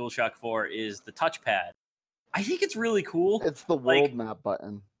on the DualShock 4 is the touchpad. I think it's really cool. It's the world map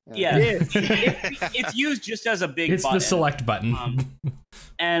button. Yeah, it's used just as a big It's button. the select button.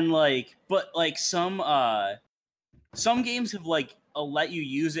 And some games have let you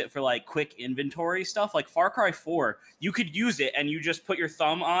use it for like quick inventory stuff. Like Far Cry 4, you could use it and you just put your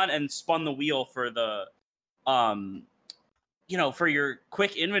thumb on and spun the wheel for the for your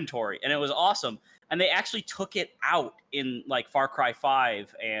quick inventory, and it was awesome. And they actually took it out in like Far Cry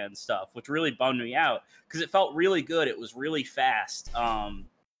 5 and stuff, which really bummed me out because it felt really good. It was really fast.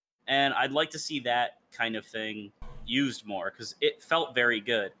 And I'd like to see that kind of thing used more because it felt very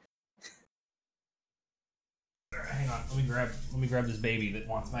good. Hang on, let me grab this baby that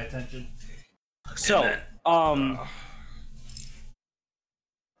wants my attention. So, I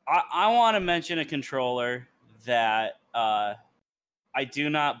want to mention a controller that I do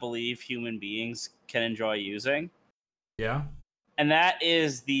not believe human beings can enjoy using. Yeah. And that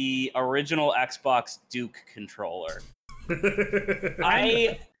is the original Xbox Duke controller.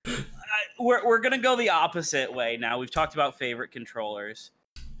 We're gonna go the opposite way now. We've talked about favorite controllers.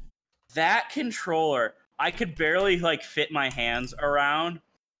 That controller, I could barely fit my hands around,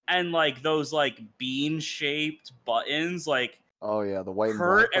 and those bean-shaped buttons oh yeah, the white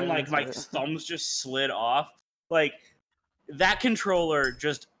hurt, and buttons, my right? thumbs just slid off. That controller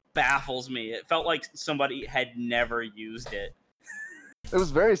just baffles me. It felt like somebody had never used it. It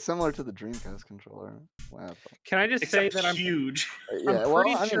was very similar to the Dreamcast controller. Wow. Can I just say that I'm huge. Yeah, I'm well,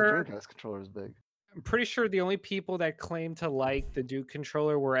 pretty I mean, sure- Dreamcast controller is big. I'm pretty sure the only people that claimed to like the Duke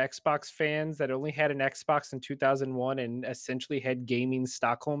controller were Xbox fans that only had an Xbox in 2001 and essentially had gaming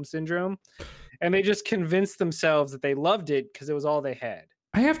Stockholm syndrome. And they just convinced themselves that they loved it because it was all they had.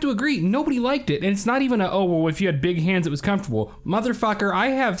 I have to agree, nobody liked it. And it's not even if you had big hands, it was comfortable. Motherfucker, I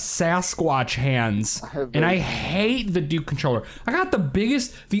have Sasquatch hands, and I hate the Duke controller. I got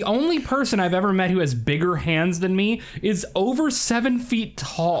the only person I've ever met who has bigger hands than me is over 7 feet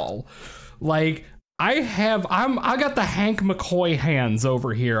tall. Like, I got the Hank McCoy hands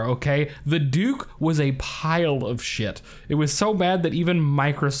over here, okay? The Duke was a pile of shit. It was so bad that even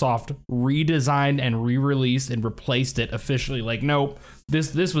Microsoft redesigned and re-released and replaced it officially. Like, nope,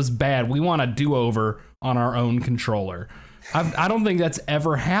 this was bad. We want a do-over on our own controller. I don't think that's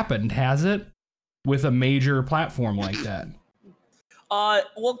ever happened, has it? With a major platform like that.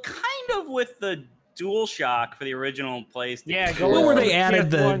 Well, kind of with the DualShock for the original PlayStation. Yeah, Well, where they added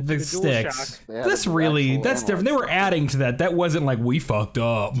PS1 the to sticks. DualShock. That's different. They were adding to that. That wasn't like we fucked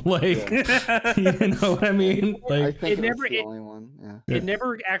up. Like, you know what I mean? I Like, think it it was never- the it- only one. Yeah. It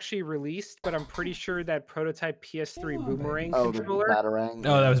never actually released, but I'm pretty sure that prototype PS3 Boomerang Oh, the controller. Batarang.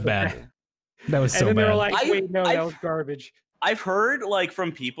 oh, that was bad. That was And so then they were bad. like, wait, no, that I've- was garbage. I've heard like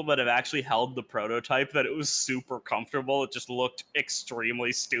from people that have actually held the prototype that it was super comfortable. It just looked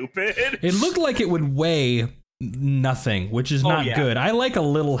extremely stupid. It looked like it would weigh nothing, which is Oh, not yeah. good. I like a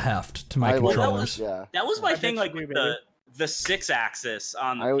little heft to my I like- controllers. Yeah. That was my I thing, bet like you with do, the 6-axis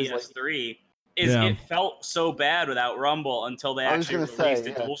on the I always PS3. Is Yeah. it felt so bad without Rumble until they I was actually gonna released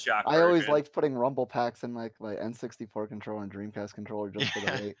say, a yeah. DualShock I always version. liked putting rumble packs in like my N64 controller and Dreamcast controller just for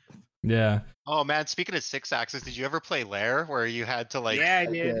Yeah. the weight. Yeah. Oh man, speaking of 6-axis, did you ever play Lair where you had to like Yeah, I I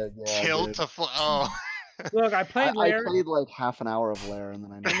did. did, yeah, I tilt did. to Oh, Look, I I, played I Lair, played like half an hour of Lair and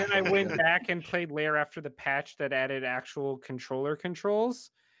then I and never then I played went again. back and played Lair after the patch that added actual controller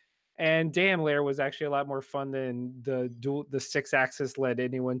controls. And damn, Lair was actually a lot more fun than the 6-axis led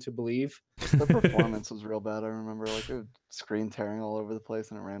anyone to believe. The performance was real bad. I remember like it was screen tearing all over the place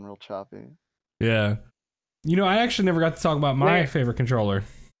and it ran real choppy. Yeah. You know, I actually never got to talk about my Wait. favorite controller.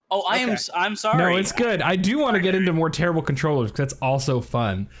 Oh, Okay. I'm sorry. No, it's good. I do want to get into more terrible controllers because that's also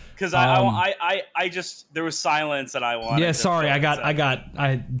fun. Because Um, I just there was silence and I wanted. Yeah, to sorry. fill I it.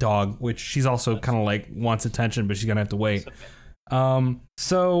 got dog, which she's also kind of like wants attention, but she's gonna have to wait.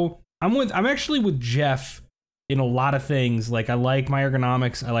 So I'm actually with Jeff in a lot of things. Like I like my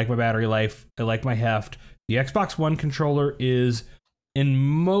ergonomics, I like my battery life, I like my heft. The Xbox One controller is in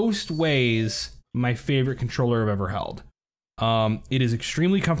most ways my favorite controller I've ever held. It is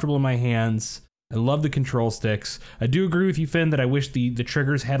extremely comfortable in my hands. I love the control sticks. I do agree with you, Finn, that I wish the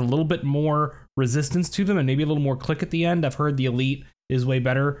triggers had a little bit more resistance to them and maybe a little more click at the end. I've heard the Elite is way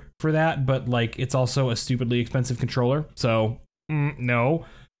better for that, but like it's also a stupidly expensive controller, so no.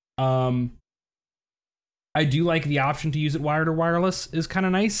 I do like the option to use it wired or wireless is kind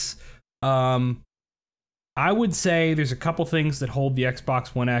of nice. I would say there's a couple things that hold the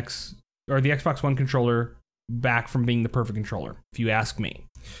Xbox One X or the Xbox One controller back from being the perfect controller, if you ask me.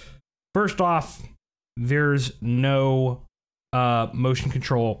 First off, there's no motion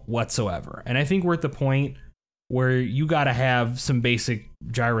control whatsoever. And I think we're at the point where you got to have some basic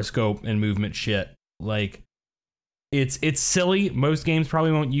gyroscope and movement shit. Like, it's silly. Most games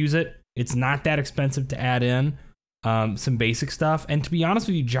probably won't use it. It's not that expensive to add in some basic stuff. And to be honest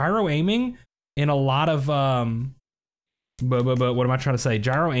with you, gyro aiming in a lot of but what am I trying to say?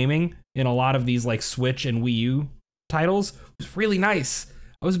 Gyro aiming in a lot of these like Switch and Wii U titles was really nice.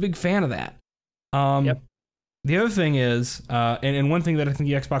 I was a big fan of that. Yep. The other thing is, and one thing that I think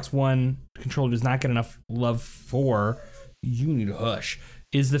the Xbox One controller does not get enough love for, you need to hush,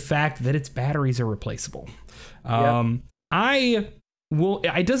 is the fact that its batteries are replaceable. It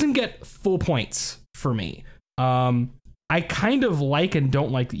doesn't get full points for me. I kind of like and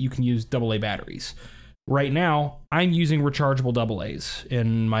don't like that you can use AA batteries. Right now, I'm using rechargeable AA's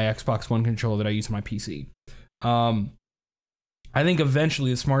in my Xbox One controller that I use on my PC. I think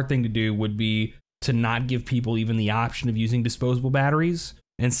eventually the smart thing to do would be to not give people even the option of using disposable batteries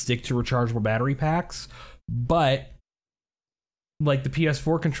and stick to rechargeable battery packs. But like the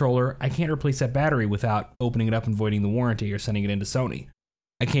PS4 controller, I can't replace that battery without opening it up and voiding the warranty or sending it into Sony.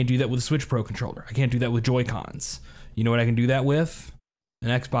 I can't do that with a Switch Pro controller. I can't do that with Joy-Cons. You know what I can do that with? An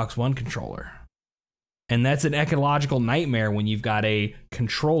Xbox One controller. And that's an ecological nightmare when you've got a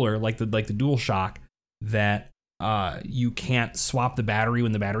controller like the DualShock that you can't swap the battery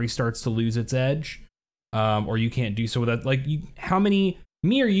when the battery starts to lose its edge, or you can't do so without how many,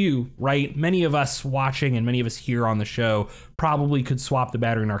 me or you, right? Many of us watching and many of us here on the show probably could swap the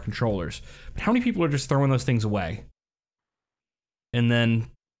battery in our controllers. But how many people are just throwing those things away and then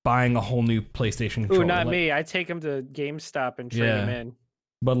buying a whole new PlayStation controller. Ooh, not Like, me. I take them to GameStop and trade them in.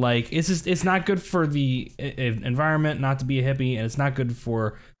 But like, it's not good for the environment not to be a hippie, and it's not good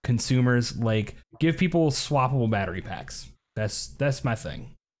for consumers. Like, give people swappable battery packs. That's my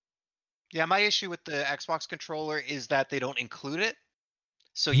thing. Yeah, my issue with the Xbox controller is that they don't include it.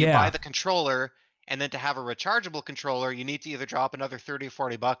 So you Yeah. buy the controller, and then to have a rechargeable controller, you need to either drop another 30 or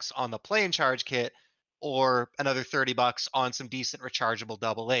 40 bucks on the play and charge kit, or another 30 bucks on some decent rechargeable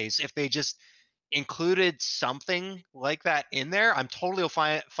AA's. If they just included something like that in there, I'm totally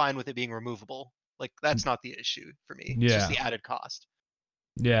fine with it being removable. Like, that's not the issue for me. It's just Yeah. the added cost.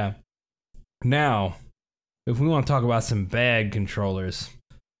 Yeah. Now, if we want to talk about some bad controllers,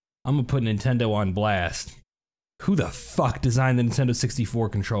 I'm gonna put Nintendo on blast. Who the fuck designed the Nintendo 64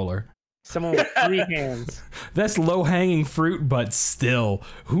 controller? Someone with 3 hands. That's low-hanging fruit, but still,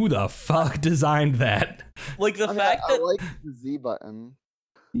 who the fuck designed that? Like the I mean, fact I that like the Z button.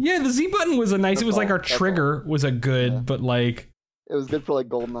 Yeah, the Z button was a nice. That's it was like all, our that's all. trigger was a good, Yeah. but like, It was good for like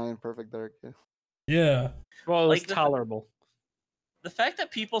GoldenEye and Perfect Dark. Yeah. yeah. Well, it was Like the- tolerable. the fact that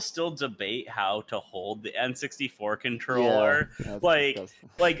people still debate how to hold the N64 controller, Yeah, it's like, disgusting.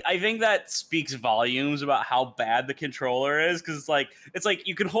 like I think that speaks volumes about how bad the controller is, because it's like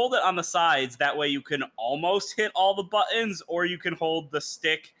you can hold it on the sides, that way you can almost hit all the buttons, or you can hold the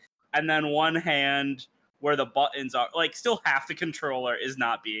stick and then one hand where the buttons are, like, still half the controller is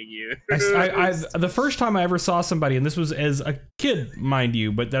not being used. I the first time I ever saw somebody, and this was as a kid, mind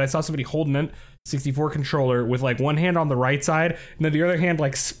you, but that I saw somebody holding an 64 controller with like one hand on the right side and then the other hand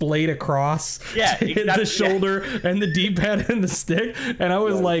like splayed across Yeah, to hit the shoulder and the D-pad and the stick, and I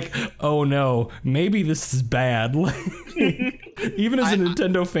was like, oh no, maybe this is bad. Even as a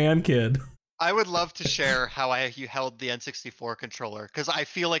Nintendo fan kid. I would love to share how you held the N64 controller, because I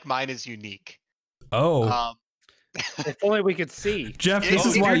feel like mine is unique. Oh, If only we could see. Jeff, yeah, this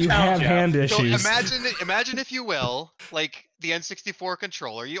is you why do you tell, have Jeff. hand So issues. imagine if you will, like the N64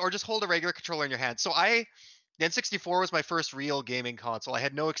 controller, or just hold a regular controller in your hand. So the N64 was my first real gaming console. I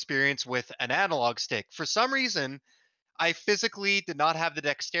had no experience with an analog stick. For some reason, I physically did not have the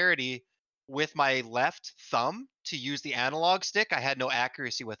dexterity with my left thumb to use the analog stick. I had no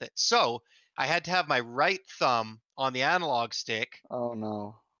accuracy with it. So I had to have my right thumb on the analog stick, Oh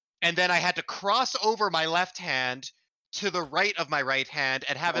no. and then I had to cross over my left hand to the right of my right hand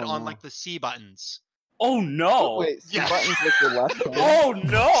and have it Oh, on no. like the C buttons. Oh no! Wait, C Yeah. buttons with your left hand? Oh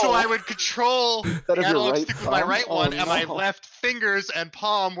no! So I would control Instead the of your analog right stick with my thumb? right Oh, one, and my no. left fingers and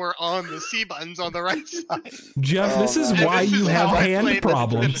palm were on the C buttons on the right side. Jeff, this Oh, is man. why This you is have how I hand played this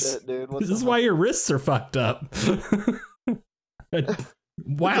problems. Shit, dude. What This the is hell? why your wrists are fucked up.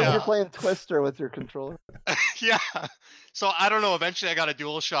 Wow. You're playing Twister with your controller. Yeah. So I don't know. Eventually, I got a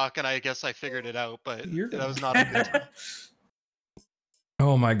DualShock, and I guess I figured it out. But You're- that was not a good time.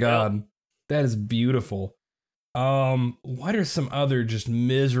 Oh my god. That is beautiful. What are some other just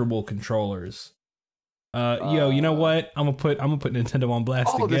miserable controllers? Yo, you know what? I'm gonna put Nintendo on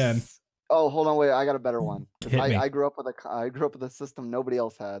blast again. Oh, hold on, wait. I got a better one. 'Cause Hit me. I grew up with a system nobody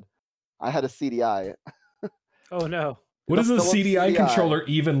else had. I had a CDI. Oh no. What does a Philips CDI CDI. controller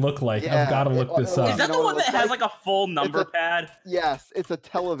even look like? Yeah, I've got to look this it- up. Is that You know the what one it that looks has like? like a full number a- pad? Yes, it's a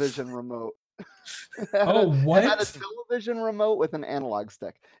television remote. It Oh, It had a what? television remote with an analog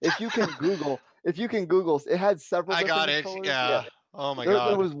stick. If you can Google, it had several. I got different it. controllers. Yeah. Oh my There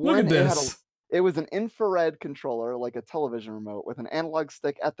god. was Look one. at this. It was an infrared controller, like a television remote, with an analog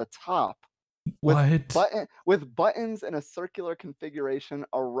stick at the top, What? with buttons in a circular configuration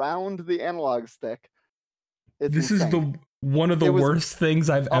around the analog stick. It's This insane. is the one of the It was- worst things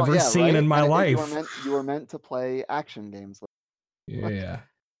I've Oh, ever yeah, seen right? in my And life. You were meant to play action games with. Yeah.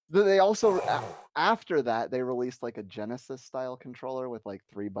 They also after that they released like a Genesis style controller with like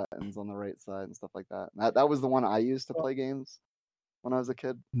 3 buttons on the right side and stuff like that. That was the one I used to play games when I was a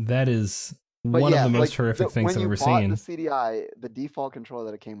kid. That is But one yeah, of the most like, horrific things when I've you ever bought seen. the CDI, the default controller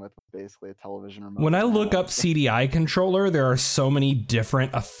that it came with was basically a television remote. When I with an look analog up stick. CDI controller, there are so many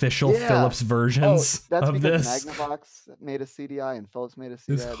different official Yeah. Philips versions that's of because this. Magnavox made a CDI and Philips made a It's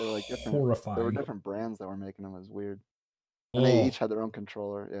CDI. They're like different. There were horrifying. different brands that were making them. It was weird. And they Oh, each had their own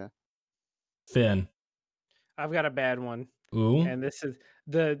controller. Yeah. Finn. I've got a bad one. Ooh. And this is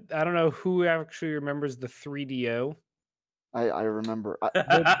I don't know who actually remembers the 3DO. I remember.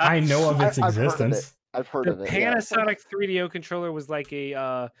 I know of its I've heard of it. existence. I've heard The of it. Yeah. Panasonic 3DO controller was like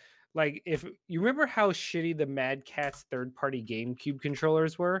a like if you remember how shitty the Mad Catz third-party GameCube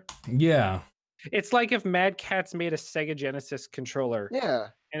controllers were. Yeah. It's like if Mad Catz made a Sega Genesis controller Yeah.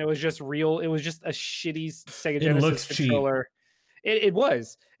 and it was just real. It was just a shitty Sega It Genesis looks cheap. controller. It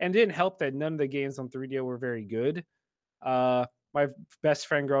was, and it didn't help that none of the games on 3DO were very good. My best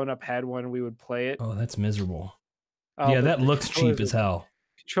friend growing up had one. We would play it. Oh, that's miserable. Oh, Yeah, but that the looks cheap controllers as hell.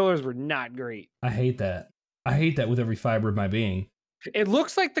 Controllers were not great. I hate that. I hate that with every fiber of my being. It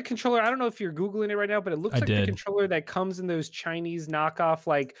looks like the controller. I don't know if you're Googling it right now, but it looks I like did. the controller that comes in those Chinese knockoff,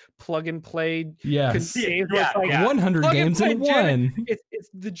 like plug and play Yes. games. Where it's like, Yeah. 100 Plug and games in play one. It's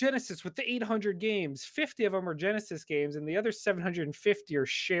the Genesis with the 800 games. 50 of them are Genesis games, and the other 750 are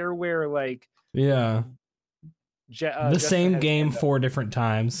shareware, like Yeah. The Justin same has game hand up. 4 different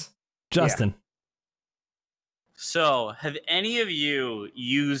times. Justin. So, have any of you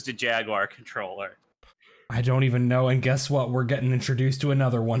used a Jaguar controller? I don't even know. And guess what? We're getting introduced to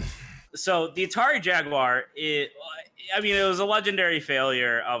another one. So, the Atari Jaguar, it was a legendary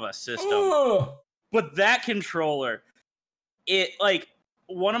failure of a system. Oh. But that controller,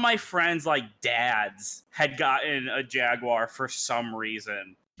 one of my friends, dads, had gotten a Jaguar for some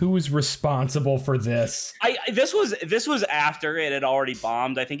reason. Who was responsible for this? This was after it had already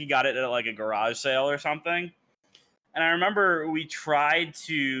bombed. I think he got it at a garage sale or something. And I remember we tried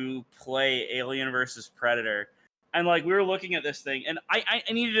to play Alien versus Predator, and we were looking at this thing, and I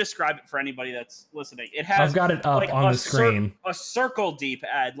need to describe it for anybody that's listening. It has I've got it up on the screen. A circle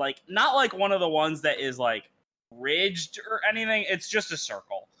D-pad, not one of the ones that is ridged or anything. It's just a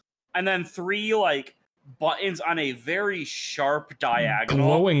circle, and then 3 buttons on a very sharp diagonal,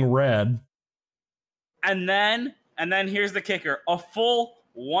 Glowing red. and then here's the kicker: a full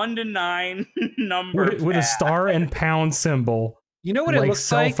 1 to 9 number With a pad. star and pound symbol. You know what it Like looks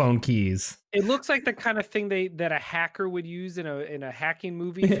cell like? phone keys. It looks like the kind of thing that a hacker would use in a hacking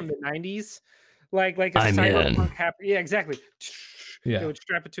movie from the 90s. Like a I'm in. cyberpunk Yeah, exactly. Yeah. They would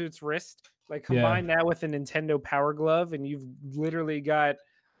strap it to its wrist. Combine that with a Nintendo Power Glove, and you've literally got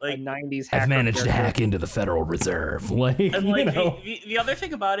a 90s hacker. I've managed to character. hack into the Federal Reserve. And You know. the other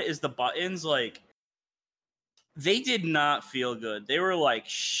thing about it is the buttons, they did not feel good. They were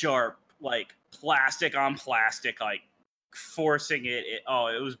sharp, plastic on plastic, forcing it.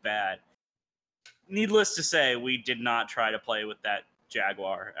 It was bad. Needless to say, we did not try to play with that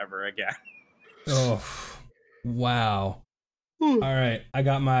Jaguar ever again. Oh, wow. All right, I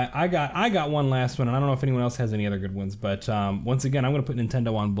got one last one, and I don't know if anyone else has any other good ones, but once again, I'm going to put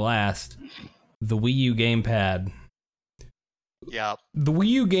Nintendo on blast. The Wii U gamepad. Yeah. The Wii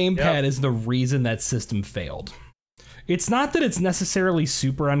U gamepad is the reason that system failed. It's not that it's necessarily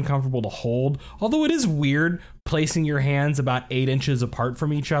super uncomfortable to hold, although it is weird placing your hands about 8 inches apart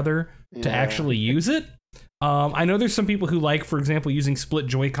from each other to Yeah. actually use it. I know there's some people who for example, using split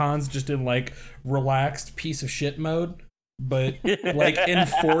Joy-Cons just in relaxed piece of shit mode, but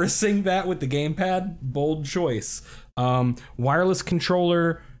enforcing that with the gamepad, bold choice. Wireless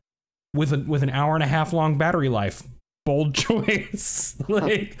controller with an hour and a half long battery life. Bold choice.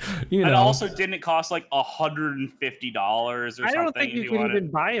 And also didn't cost $150 or something. I don't think you could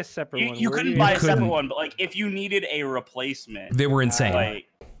even buy a separate one. You Where do couldn't buy a separate couldn't. one, but if you needed a replacement, They were insane.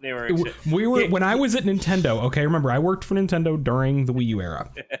 they were. We were when I was at Nintendo. Okay, remember I worked for Nintendo during the Wii U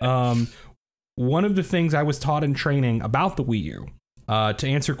era. One of the things I was taught in training about the Wii U to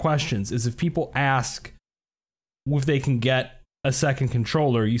answer questions is if people ask if they can get a second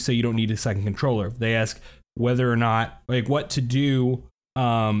controller, you say you don't need a second controller. If they ask whether or not what to do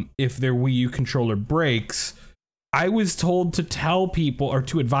if their Wii U controller breaks, I was told to tell people or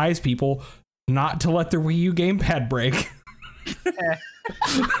to advise people not to let their Wii U gamepad break.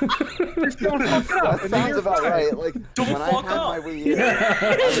 Just don't fuck it up. That sounds about right. Don't when fuck I had up. my Wii U,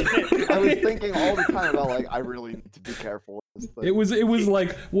 I was thinking all the time about I really need to be careful with this thing. It was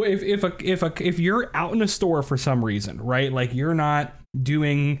if you're out in a store for some reason, right? You're not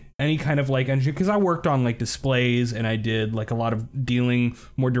doing any kind of engineering, because I worked on displays and I did a lot of dealing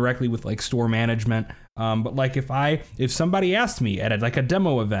more directly with store management. But if somebody asked me at a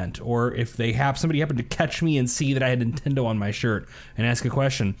demo event, or if somebody happened to catch me and see that I had Nintendo on my shirt and ask a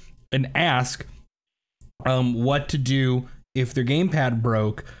question and ask what to do if their gamepad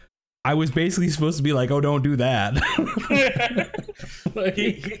broke, I was basically supposed to be oh, don't do that.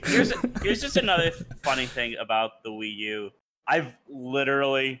 Here's just another funny thing about the Wii U. I've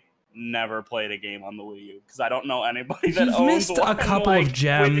literally never played a game on the Wii U because I don't know anybody that You've owns missed a one, couple of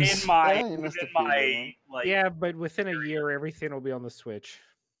gems. within my Yeah, you missed a few, Yeah, but within a year, everything will be on the Switch.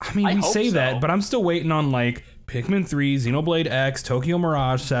 I mean, I we hope say so. that, but I'm still waiting on Pikmin 3, Xenoblade X, Tokyo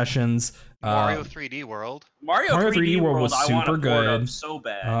Mirage Sessions, Mario 3D World. Mario 3D World was super I want a port of good. so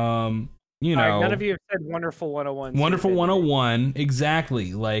bad. You All know, right, none of you have said Wonderful 101. Wonderful 101,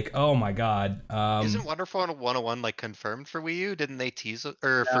 exactly. Oh my god. Isn't Wonderful 101 confirmed for Wii U? Didn't they tease it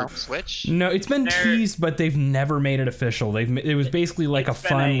for Switch? No, it's been They're- teased, but they've never made it official. It was basically a It's been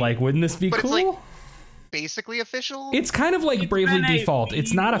fun a- wouldn't this be But it's cool? basically official? It's kind of like It's Bravely been a Default.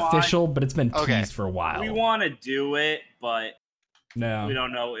 It's not V1. official, but it's been Okay. teased for a while. We want to do it, but No. we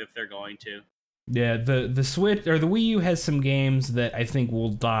don't know if they're going to. Yeah, the Switch or the Wii U has some games that I think will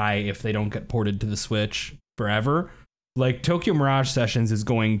die if they don't get ported to the Switch forever. Like Tokyo Mirage Sessions is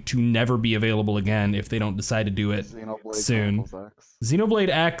going to never be available again if they don't decide to do it Xenoblade soon. Chronicles X. Xenoblade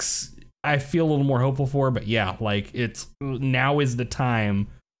X, I feel a little more hopeful for, but yeah, like it's now is the time.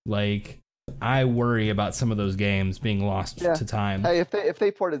 Like I worry about some of those games being lost Yeah. to time. Hey, if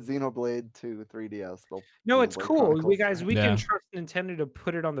they ported Xenoblade to 3DS, they'll. No, it's Xenoblade cool. Chronicles We guys, we Yeah. can trust Nintendo to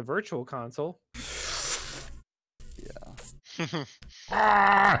put it on the virtual console.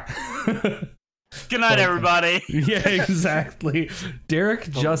 Ah! Good night, everybody. Yeah, exactly. Derek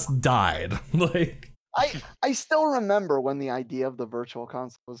just died. Like, I still remember when the idea of the virtual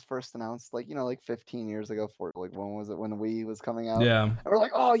console was first announced, like, like 15 years ago. For like, when was it? When the Wii was coming out? yeah. And we're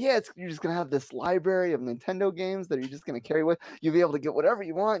like, oh yeah, you're just gonna have this library of Nintendo games that you're just gonna carry with. You'll be able to get whatever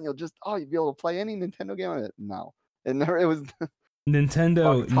you want. And you'll be able to play any Nintendo game on it. No, it never. It was.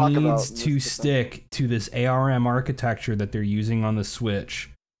 Nintendo Talk about needs to Mr. stick to this ARM architecture that they're using on the Switch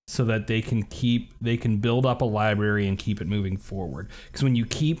so that they can build up a library and keep it moving forward. Because when you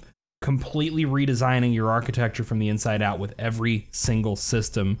keep completely redesigning your architecture from the inside out with every single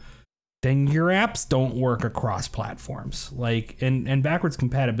system, then your apps don't work across platforms. Like, and backwards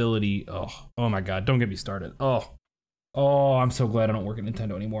compatibility, oh my god, don't get me started. Oh, I'm so glad I don't work at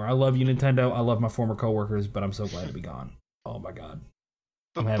Nintendo anymore. I love you, Nintendo. I love my former coworkers, but I'm so glad to be gone. Oh my god.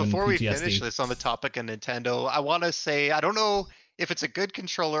 I'm having Before we PTSD. finish this on the topic of Nintendo, I want to say I don't know if it's a good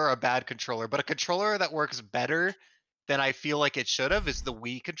controller or a bad controller, but a controller that works better than I feel like it should have is the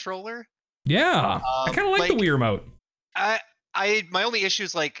Wii controller. Yeah, I kind of like the Wii remote. My only issue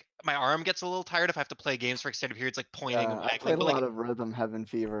is like my arm gets a little tired if I have to play games for extended periods, like pointing and I waggling. played a But like lot of Rhythm Heaven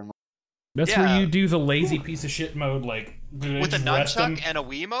Fever. That's where Yeah. you do the lazy piece of shit mode, like with a just rest them- nunchuck and a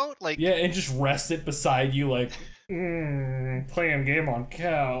Wiimote, like yeah, and just rest it beside you, like playing game on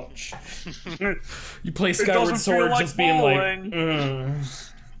couch. You play Skyward doesn't Sword, feel like just being bowling. like,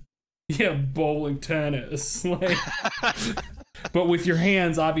 yeah, bowling tennis, like, but with your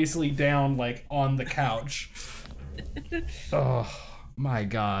hands obviously down, like on the couch. Oh my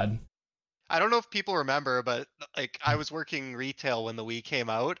god. I don't know if people remember, but like I was working retail when the Wii came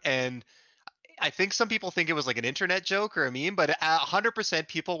out, and I think some people think it was like an internet joke or a meme, but 100%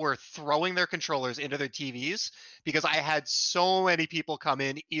 people were throwing their controllers into their TVs because I had so many people come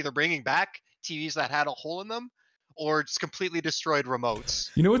in either bringing back TVs that had a hole in them or just completely destroyed remotes.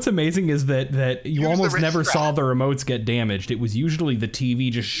 You know what's amazing is that you Use the almost wrist never strap. saw the remotes get damaged. It was usually the TV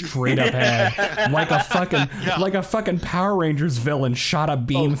just straight up had like a fucking Power Rangers villain shot a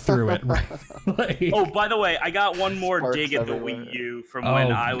beam through it. Right? Like, Oh, by the way, I got one more Sparks dig at the everywhere. Wii U from when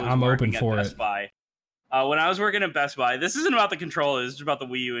Oh, I was I'm working open at for Best it. Buy. When I was working at Best Buy, this isn't about the controller, this is about the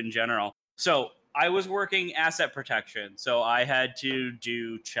Wii U in general. So I was working asset protection, so I had to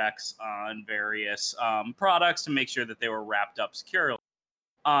do checks on various products to make sure that they were wrapped up securely.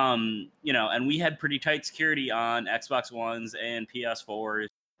 And we had pretty tight security on Xbox Ones and PS4s.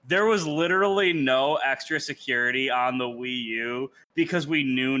 There was literally no extra security on the Wii U because we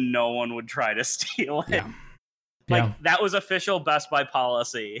knew no one would try to steal it. yeah. Like Yeah. that was official Best Buy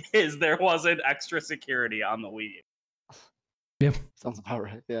policy, is there wasn't extra security on the Wii U. Sounds about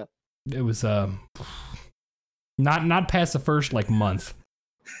right. Yeah. It was not past the first like month.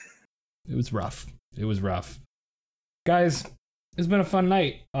 It was rough. Guys, it's been a fun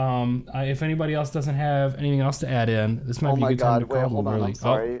night. If anybody else doesn't have anything else to add in, this might Oh be a my good time God! to Wait, call hold it on. early. I'm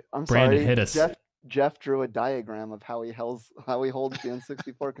sorry. I'm Brandon, sorry. hit us. Jeff drew a diagram of how he holds the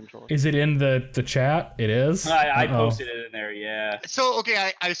N64 controller. Is it in the chat? It is. I Uh-oh. posted it in there, yeah. So,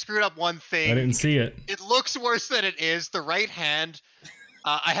 okay, I screwed up one thing. I didn't see it. It looks worse than it is. The right hand,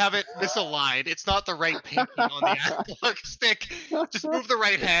 I have it misaligned. It's not the right pinky on the analog stick. Just move the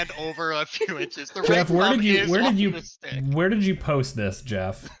right hand over a few inches. The Jeff, right where thumb did you is where on did you the stick. where did you post this,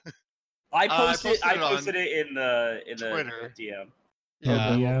 Jeff? I posted posted it it in the Twitter. DM. Yeah,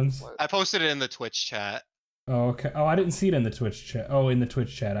 DMs? I posted it in the Twitch chat. Oh, okay. Oh, I didn't see it in the Twitch chat. Oh, in the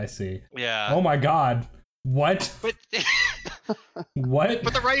Twitch chat, I see. Yeah. Oh my God. What? But What?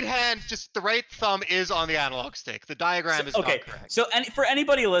 but the right hand, just the right thumb is on the analog stick. The diagram is Okay, not correct. so for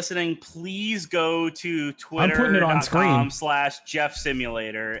anybody listening, please go to putting it on screen. Twitter.com/Jeff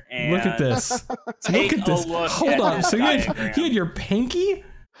Simulator and Look at this. take Look at a this. look Hold at on. this So you diagram. had your pinky?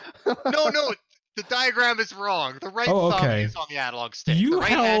 No, the diagram is wrong. The right Oh, thumb okay. is on the analog stick. You the right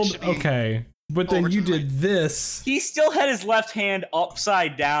hand held should be okay. But then over you to the did this. He still had his left hand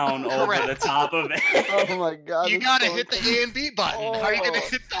upside down over the top of it. Oh my god. You it's gotta so hit the A and B button. How are you gonna Oh.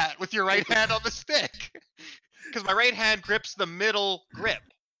 hit that with your right hand on the stick? Because my right hand grips the middle grip,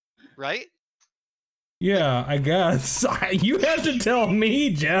 right? Yeah, I guess. You have to tell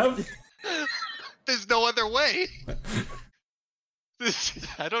me, Jeff. There's no other way.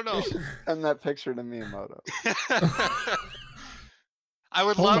 I don't know. Send that picture to me, Moto. I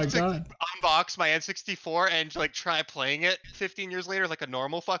would Oh my love to God. unbox my N64 and like try playing it 15 years later like a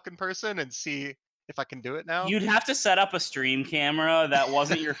normal fucking person and see if I can do it now. You'd have to set up a stream camera that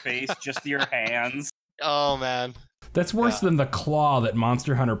wasn't your face, just your hands. Oh man. That's worse than the claw that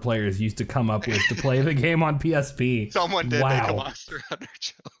Monster Hunter players used to come up with to play the game on PSP. Someone did make a Wow. Monster Hunter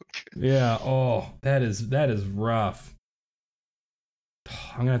joke. Yeah. Oh, that is rough.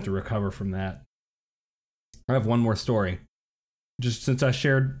 I'm gonna have to recover from that. I have one more story. Just since I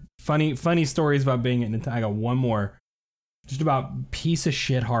shared funny stories about being at Nintendo, I got one more. Just about piece of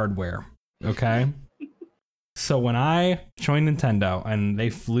shit hardware. Okay. So when I joined Nintendo and they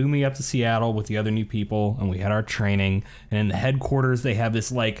flew me up to Seattle with the other new people and we had our training, and in the headquarters they have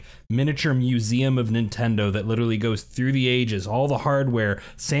this like miniature museum of Nintendo that literally goes through the ages, all the hardware,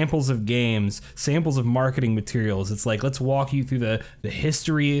 samples of games, samples of marketing materials. It's like, let's walk you through the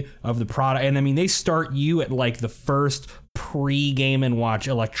history of the product. And I mean, they start you at like the first pre-Game & Watch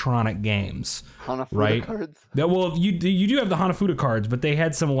electronic games. Hanafuda Right. cards. Yeah, well, you do have the Hanafuda cards, but they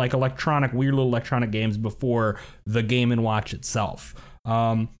had some like weird little electronic games before the Game & Watch itself.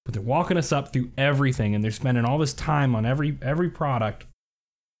 But they're walking us up through everything, and they're spending all this time on every product.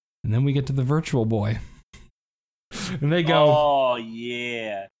 And then we get to the Virtual Boy. And they go, Oh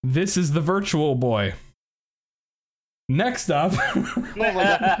yeah. this is the Virtual Boy. Next up.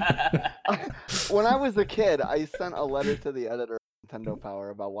 When I was a kid, I sent a letter to the editor of Nintendo Power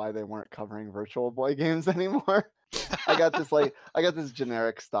about why they weren't covering Virtual Boy games anymore. I got this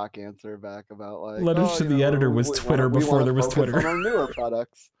generic stock answer back about like Letters to the editor was Twitter before there was focus Twitter. on our newer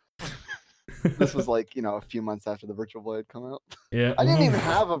products. This was like, a few months after the Virtual Boy had come out. Yeah. I didn't even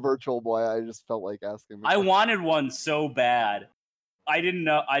have a Virtual Boy. I just felt like asking. I wanted one so bad. I didn't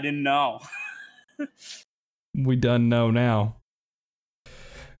know. We done know now.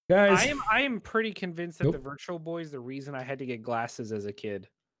 Guys, I am pretty convinced that Nope. the Virtual Boy is the reason I had to get glasses as a kid.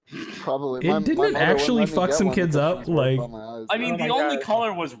 Probably. Didn't it mother wouldn't actually let me fuck get some one kids because up? she was worried Like- about my eyes. I mean, Oh the my only God.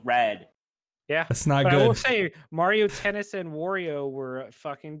 color was red. Yeah. that's not But I will good. say Mario Tennis and Wario were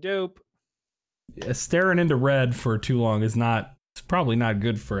fucking dope. Yeah, staring into red for too long is not. It's probably not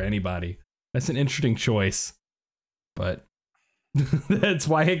good for anybody. That's an interesting choice, but that's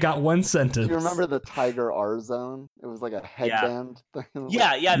why it got one sentence. Do you remember the Tiger R Zone? It was like a headband thing.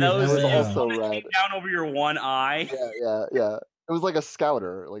 Yeah, that was Yeah. it was Also one that came red. down over your one eye. Yeah. It was like a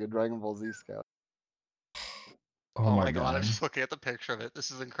scouter, like a Dragon Ball Z scout. Oh, my god, I'm god. just looking at the picture of it. This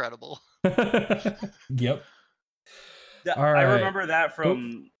is incredible. Yep. All I right. remember that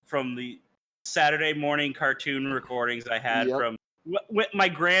from the Saturday morning cartoon recordings I had Yep. from my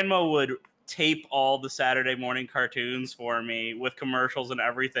grandma would tape all the Saturday morning cartoons for me with commercials and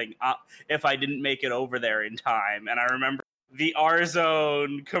everything if I didn't make it over there in time. And I remember the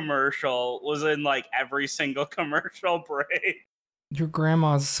R-Zone commercial was in like every single commercial break. Your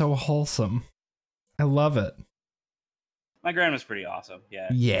grandma's so wholesome. I love it. My grandma's pretty awesome. Yeah.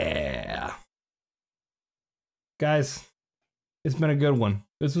 Yeah. Guys, it's been a good one.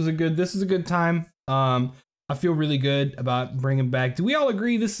 This is a good time. I feel really good about bringing back. Do we all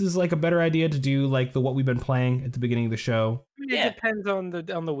agree this is like a better idea to do like what we've been playing at the beginning of the show? Yeah. It depends on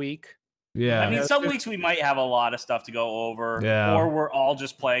the week. Yeah. I mean, Yeah, some it's- weeks we might have a lot of stuff to go over, Yeah. or we're all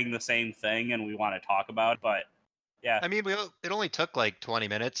just playing the same thing and we want to talk about. But yeah, I mean, it only took like 20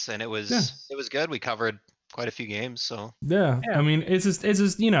 minutes, and it was good. We covered quite a few games, so Yeah. Yeah. I mean, it's just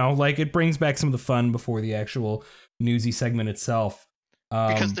like it brings back some of the fun before the actual newsy segment itself.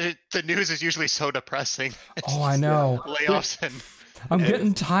 because the news is usually so depressing. Oh, I know. Layoffs and I'm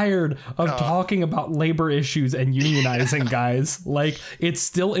getting tired of talking about labor issues and unionizing, guys. Like, it's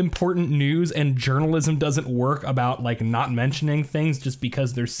still important news, and journalism doesn't work about like not mentioning things just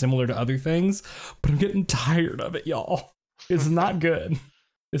because they're similar to other things. But I'm getting tired of it, y'all. It's not good.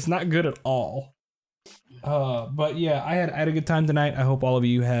 It's not good at all. But yeah, I had a good time tonight. I hope all of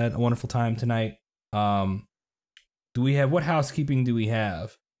you had a wonderful time tonight. What housekeeping do we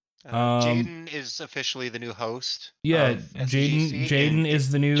have? Jaden is officially the new host. Yeah, of SGC, Jaden and is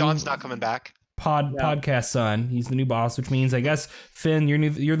the new John's not coming back. podcast son. He's the new boss, which means I guess Finn,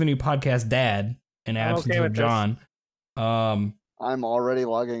 you're the new podcast dad in I'm absence okay of with this. John. I'm already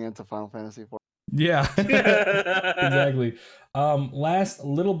logging into Final Fantasy 4. Yeah, exactly. Last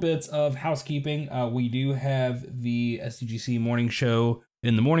little bits of housekeeping. We do have the SDGC morning show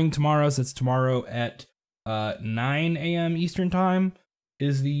in the morning tomorrow. So it's tomorrow at 9 a.m. Eastern time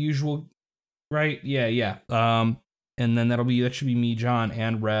is the usual, right? Yeah. And then that should be me, John,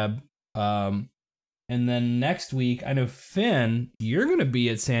 and Reb. And then next week, I know Finn, you're gonna be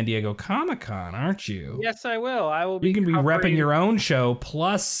at San Diego Comic-Con, aren't you? Yes, I will. I will be. You can be repping covering- your own show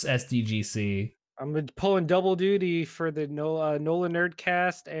plus SDGC. I'm pulling double duty for the Nolan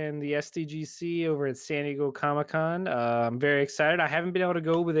Nerdcast and the SDGC over at San Diego Comic-Con. I'm very excited. I haven't been able to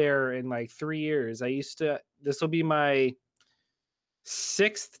go over there in like 3 years. This will be my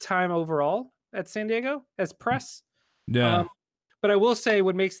 6th time overall at San Diego as press. Yeah. But I will say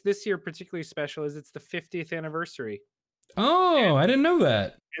what makes this year particularly special is it's the 50th anniversary. Oh, I didn't know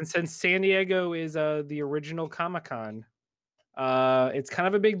that. And since San Diego is the original Comic-Con, it's kind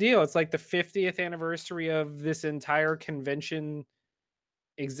of a big deal. It's like the 50th anniversary of this entire convention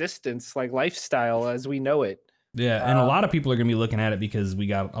existence, like lifestyle as we know it. Yeah, and a lot of people are going to be looking at it because we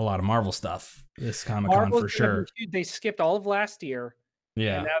got a lot of Marvel stuff this Comic-Con Marvel's for gonna sure. be huge. They skipped all of last year.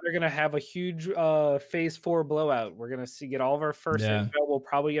 Yeah. And now they're going to have a huge phase 4 blowout. We're going to get all of our first info. We'll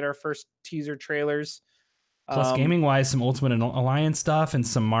probably get our first teaser trailers. Plus, gaming-wise, some Ultimate Alliance stuff and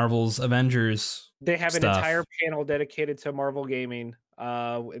some Marvel's Avengers. They have an stuff. entire panel dedicated to Marvel gaming.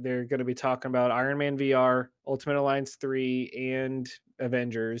 They're going to be talking about Iron Man VR, Ultimate Alliance 3, and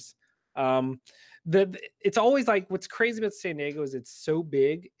Avengers. It's always like what's crazy about San Diego is it's so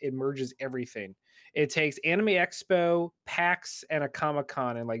big, it merges everything. It takes Anime Expo, PAX, and a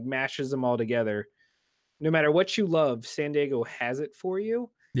Comic-Con and like mashes them all together. No matter what you love, San Diego has it for you.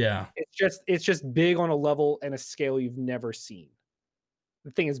 Yeah. It's just big on a level and a scale you've never seen.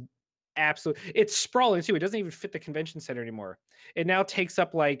 The thing is it's sprawling too. It doesn't even fit the convention center anymore. It now takes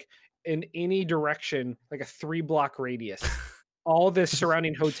up like in any direction, like a 3-block radius. All the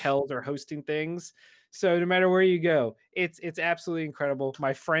surrounding hotels are hosting things. So no matter where you go, it's absolutely incredible.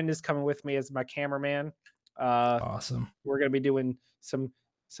 My friend is coming with me as my cameraman. Awesome. We're gonna be doing some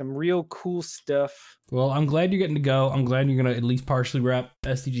real cool stuff. Well, I'm glad you're getting to go. I'm glad you're going to at least partially rep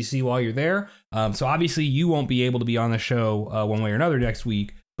SDGC while you're there. So obviously you won't be able to be on the show one way or another next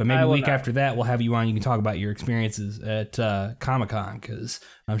week, but maybe a week after that we'll have you on. You can talk about your experiences at Comic-Con because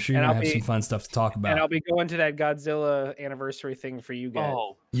I'm sure you're going to have some fun stuff to talk about. And I'll be going to that Godzilla anniversary thing for you guys.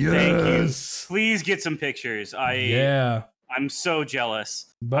 Oh, yes. Thank you. Please get some pictures. I'm so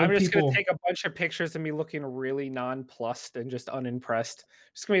jealous. I'm just going to take a bunch of pictures of me looking really nonplussed and just unimpressed.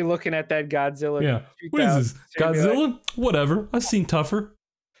 Just going to be looking at that Godzilla. Yeah. What is this? Godzilla? Like, whatever. I've seen tougher.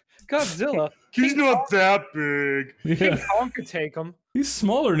 Godzilla? He's not that big. Yeah. King Kong could take him. He's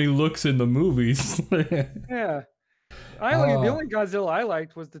smaller than he looks in the movies. Yeah. The only Godzilla I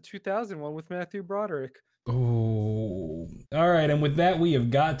liked was the 2000 one with Matthew Broderick. Oh. All right. And with that, we have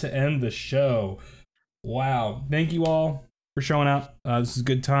got to end the show. Wow. Thank you all for showing up. This is a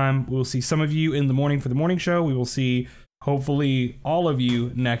good time. We'll see some of you in the morning for the morning show. We will see, hopefully, all of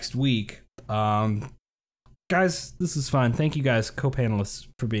you next week. Guys, this is fun. Thank you guys, co-panelists,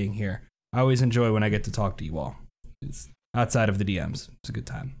 for being here. I always enjoy when I get to talk to you all. It's outside of the DMs. It's a good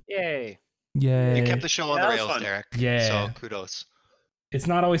time. Yay. Yay. You kept the show on the rails, Derek. Yeah. So kudos. It's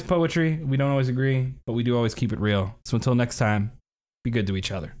not always poetry. We don't always agree, but we do always keep it real. So until next time, be good to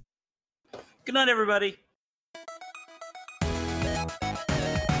each other. Good night, everybody.